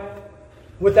 Now,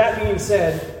 with that being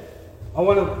said, I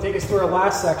want to take us through our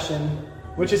last section,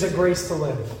 which is a grace to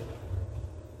live.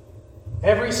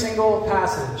 Every single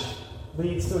passage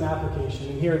leads to an application,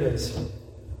 and here it is.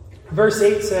 Verse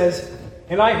 8 says,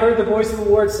 "And I heard the voice of the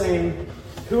Lord saying,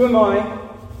 Who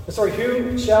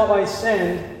shall I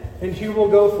send, and who will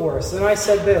go for us? And I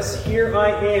said this, Here I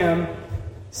am,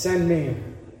 send me."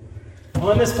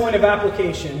 On this point of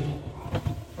application,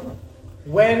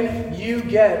 when you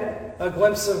get a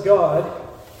glimpse of God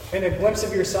and a glimpse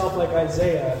of yourself like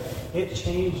Isaiah, it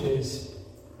changes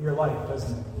your life,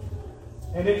 doesn't it?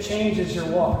 And it changes your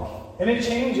walk. And it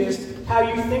changes how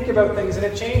you think about things. And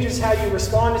it changes how you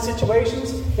respond to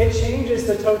situations. It changes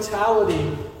the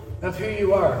totality of who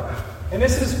you are. And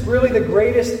this is really the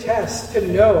greatest test to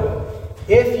know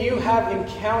if you have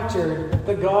encountered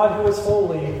the God who is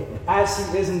holy as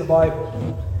He is in the Bible.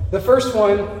 The first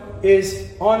one is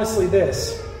honestly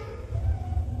this: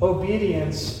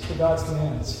 obedience to God's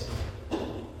commands.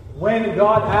 When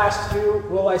God asked, "Who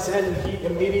will I send?" and He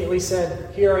immediately said,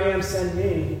 "Here I am, send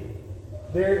me,"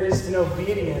 there is an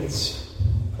obedience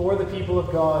for the people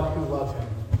of God who love Him.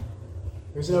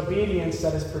 There's an obedience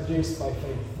that is produced by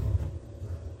faith.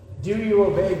 Do you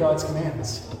obey God's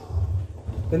commands?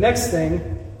 The next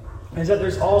thing is that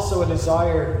there's also a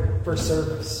desire for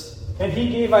service. And He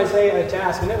gave Isaiah a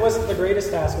task, and it wasn't the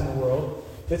greatest task in the world.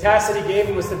 The task that He gave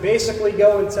him was to basically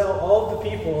go and tell all of the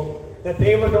people that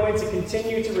they were going to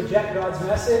continue to reject God's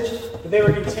message, that they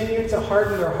were continuing to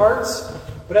harden their hearts,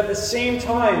 but at the same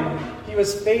time, he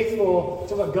was faithful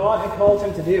to what God had called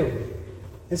him to do.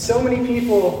 And so many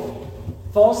people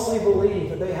falsely believe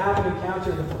that they have an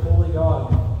encounter with the holy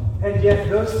God, and yet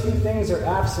those two things are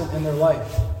absent in their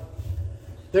life.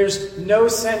 There's no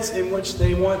sense in which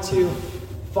they want to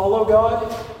follow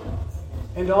God,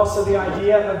 and also the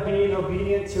idea of being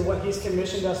obedient to what He's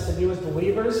commissioned us to do as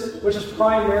believers, which is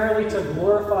primarily to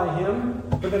glorify Him,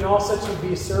 but then also to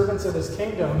be servants of His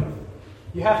kingdom.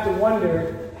 You have to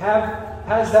wonder,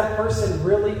 has that person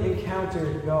really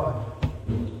encountered God?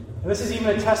 And this is even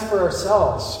a test for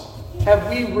ourselves. Have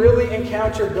we really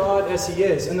encountered God as He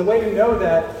is? And the way to know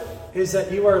that is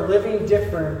that you are living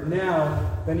different now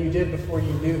than you did before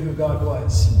you knew who God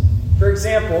was. For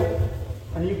example,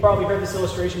 and you've probably heard this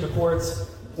illustration before, it's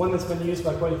one that's been used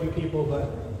by quite a few people,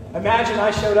 but imagine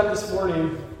I showed up this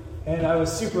morning and I was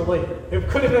super late. It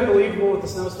could have been believable with the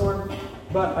snowstorm,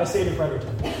 but I stayed in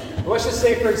Fredericton. But let's just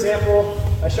say, for example,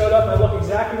 I showed up, I look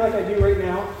exactly like I do right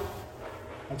now.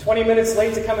 I'm 20 minutes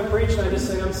late to come and preach, and I just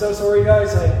say, "I'm so sorry,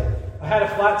 guys. I had a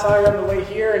flat tire on the way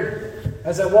here," and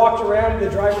as I walked around to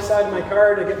the driver's side of my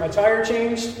car to get my tire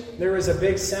changed, there was a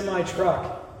big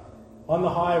semi-truck on the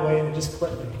highway, and it just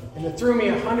clipped me. And it threw me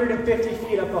 150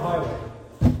 feet up the highway.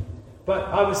 But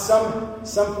I was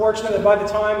some fortunate that by the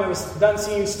time I was done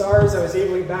seeing stars, I was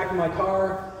able to get back in my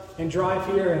car, and drive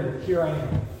here, and here I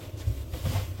am.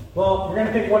 Well, you're going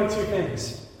to think one of two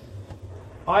things.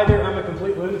 Either I'm a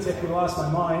complete lunatic who lost my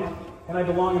mind, and I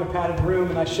belong in a padded room,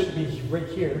 and I should be right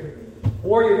here.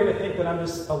 Or you're going to think that I'm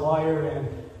just a liar, and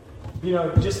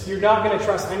you're not going to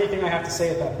trust anything I have to say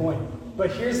at that point.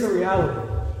 But here's the reality.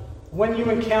 When you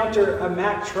encounter a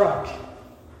Mack truck,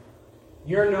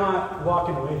 you're not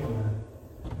walking away from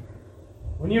that.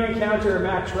 When you encounter a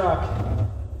Mack truck,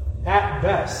 at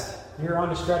best, you're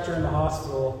on a stretcher in the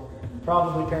hospital,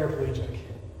 probably paraplegic.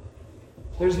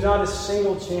 There's not a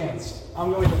single chance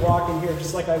I'm going to walk in here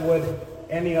just like I would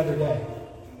any other day.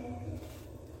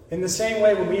 In the same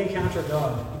way, when we encounter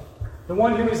God, the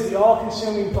one who is the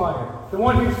all-consuming fire, the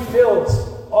one who fills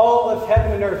all of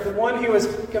heaven and earth, the one who is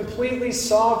completely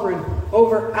sovereign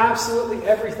over absolutely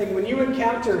everything, when you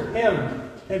encounter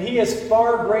him, and he is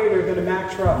far greater than a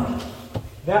Mack truck,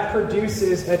 that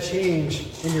produces a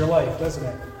change in your life, doesn't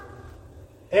it?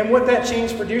 And what that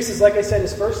change produces, like I said,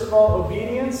 is first of all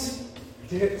obedience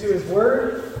to his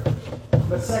word,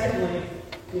 but secondly,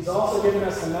 he's also given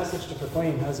us a message to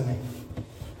proclaim, hasn't he?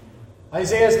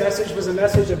 Isaiah's message was a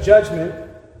message of judgment,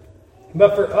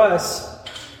 but for us,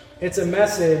 it's a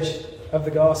message of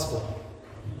the gospel.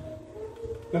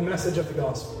 The message of the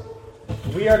gospel.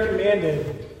 We are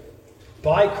commanded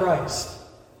by Christ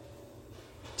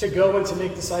to go and to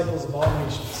make disciples of all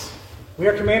nations. We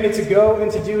are commanded to go and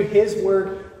to do his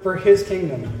work for his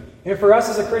kingdom. And for us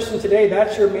as a Christian today,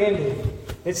 that's your mandate.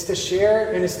 It's to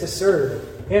share and it's to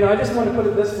serve. And I just want to put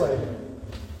it this way.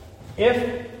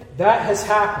 If that has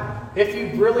happened, if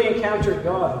you've really encountered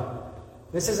God,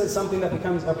 this isn't something that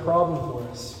becomes a problem for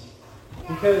us.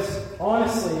 Because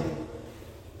honestly,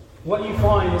 what you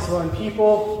find is when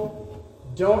people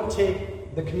don't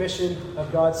take the commission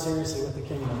of God seriously with the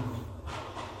kingdom,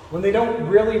 when they don't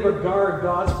really regard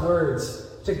God's words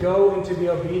to go and to be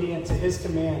obedient to his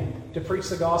command, to preach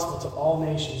the gospel to all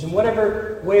nations, in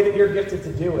whatever way that you're gifted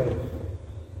to do it,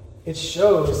 it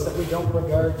shows that we don't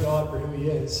regard God for who he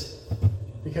is,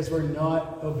 because we're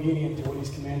not obedient to what he's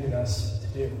commanded us to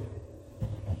do.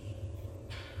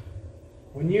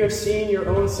 When you have seen your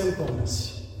own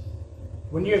sinfulness,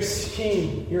 when you have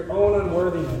seen your own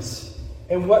unworthiness,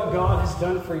 and what God has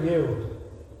done for you,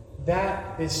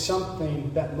 that is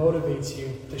something that motivates you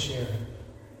to share.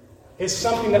 It's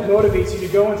something that motivates you to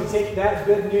go and to take that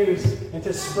good news and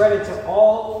to spread it to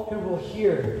all who will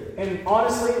hear. And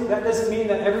honestly, that doesn't mean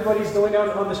that everybody's going out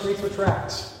on the streets with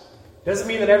tracts. Doesn't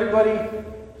mean that everybody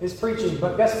is preaching.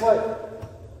 But guess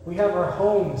what? We have our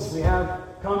homes. We have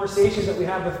conversations that we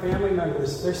have with family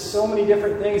members. There's so many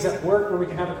different things at work where we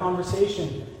can have a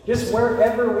conversation. Just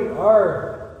wherever we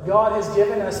are, God has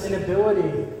given us an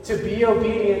ability to be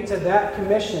obedient to that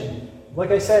commission.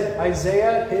 Like I said,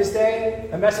 Isaiah, his day,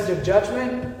 a message of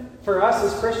judgment. For us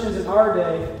as Christians in our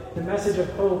day, the message of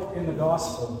hope in the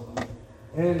gospel.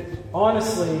 And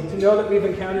honestly, to know that we've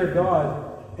encountered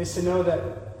God is to know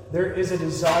that there is a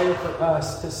desire for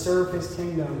us to serve his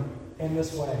kingdom in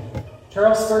this way.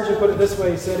 Charles Spurgeon put it this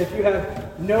way. He said, if you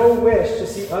have no wish to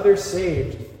see others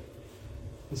saved,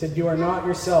 he said, you are not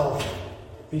yourself.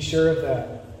 Be sure of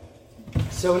that.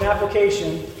 So in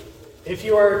application, if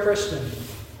you are a Christian,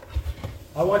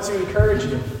 I want to encourage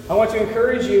you. I want to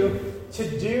encourage you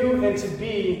to do and to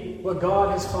be what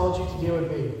God has called you to do and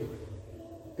be.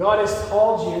 God has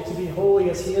called you to be holy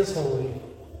as he is holy.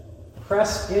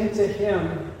 Press into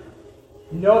him.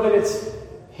 Know that it's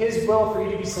his will for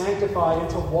you to be sanctified and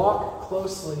to walk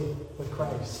closely with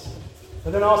Christ.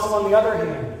 But then also on the other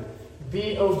hand,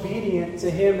 be obedient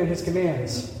to him and his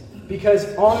commands.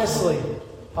 Because honestly,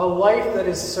 a life that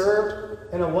is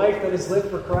served and a life that is lived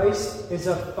for Christ is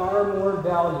of far more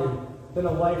value than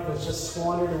a life that's just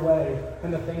squandered away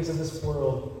in the things of this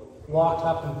world, locked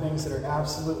up in things that are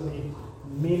absolutely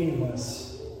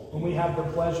meaningless when we have the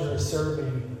pleasure of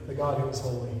serving the God who is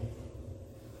holy.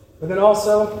 But then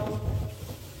also,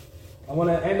 I want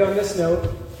to end on this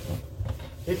note.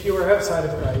 If you are outside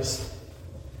of Christ,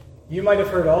 you might have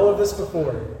heard all of this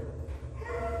before.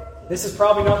 This is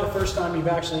probably not the first time you've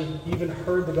actually even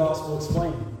heard the gospel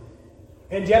explained.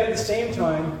 And yet at the same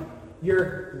time,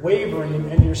 you're wavering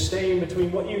and you're staying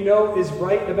between what you know is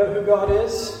right about who God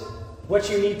is, what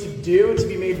you need to do to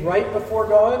be made right before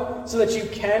God so that you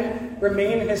can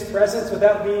remain in his presence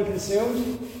without being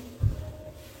consumed.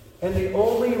 And the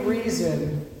only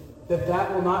reason that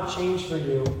that will not change for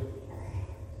you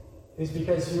is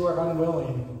because you are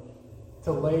unwilling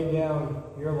to lay down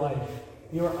your life.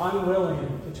 You are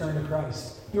unwilling to turn to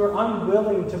Christ. You are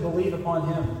unwilling to believe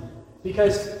upon him.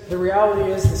 Because the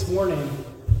reality is this morning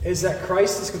is that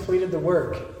Christ has completed the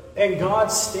work and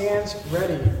God stands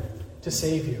ready to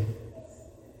save you.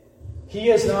 He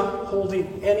is not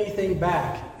holding anything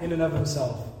back in and of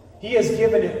himself. He has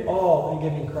given it all in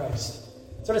giving Christ.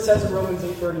 That's what it says in Romans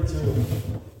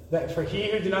 8:32. That for he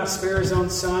who did not spare his own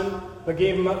son, but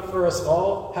gave him up for us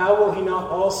all, how will he not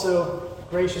also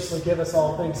graciously give us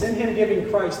all things? In him giving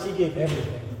Christ, he gave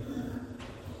everything.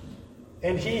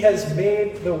 And he has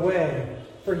made the way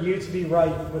for you to be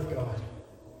right with God.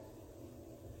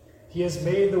 He has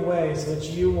made the way so that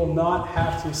you will not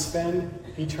have to spend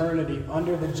eternity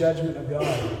under the judgment of God.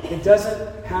 It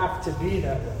doesn't have to be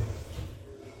that way.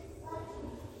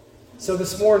 So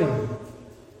this morning,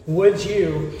 would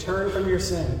you turn from your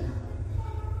sin?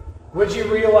 Would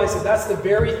you realize that that's the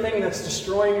very thing that's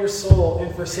destroying your soul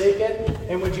and forsake it?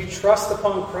 And would you trust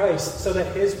upon Christ so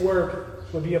that his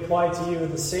work would be applied to you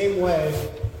in the same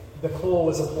way the coal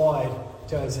was applied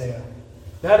to Isaiah?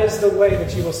 That is the way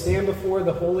that you will stand before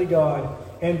the holy God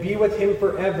and be with him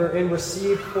forever and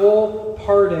receive full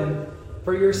pardon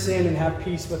for your sin and have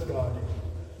peace with God.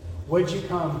 Would you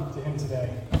come to him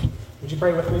today? Would you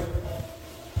pray with me?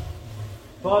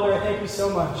 Father, I thank you so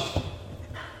much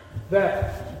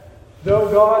that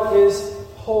though God is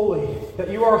holy, that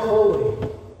you are holy,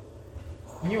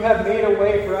 you have made a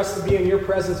way for us to be in your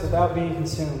presence without being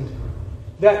consumed.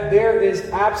 That there is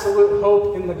absolute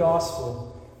hope in the gospel.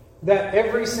 That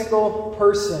every single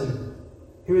person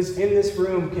who is in this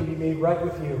room can be made right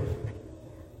with you.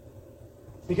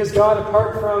 Because God,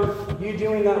 apart from you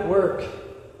doing that work,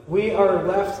 we are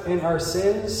left in our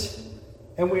sins,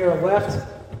 and we are left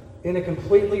in a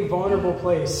completely vulnerable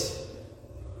place,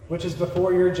 which is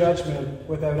before your judgment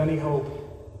without any hope.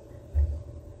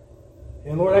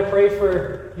 And Lord, I pray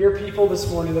for your people this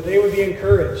morning that they would be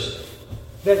encouraged,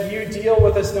 that you deal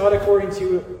with us not according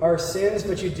to our sins,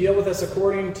 but you deal with us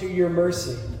according to your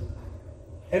mercy.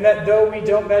 And that though we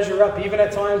don't measure up, even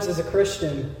at times as a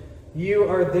Christian, you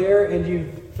are there and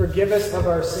you forgive us of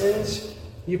our sins.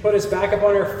 You put us back up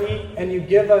on our feet and you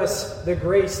give us the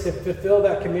grace to fulfill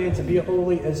that command to be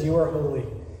holy as you are holy.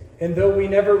 And though we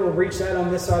never will reach that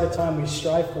on this side of time, we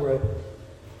strive for it.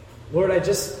 Lord, I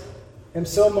just am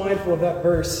so mindful of that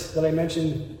verse that I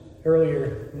mentioned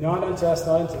earlier. Not unto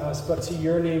us, but to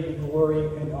your name be glory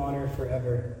and honor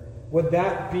forever. Would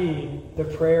that be the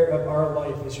prayer of our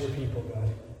life as your people, God?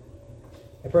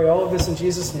 I pray all of this in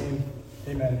Jesus' name.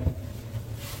 Amen.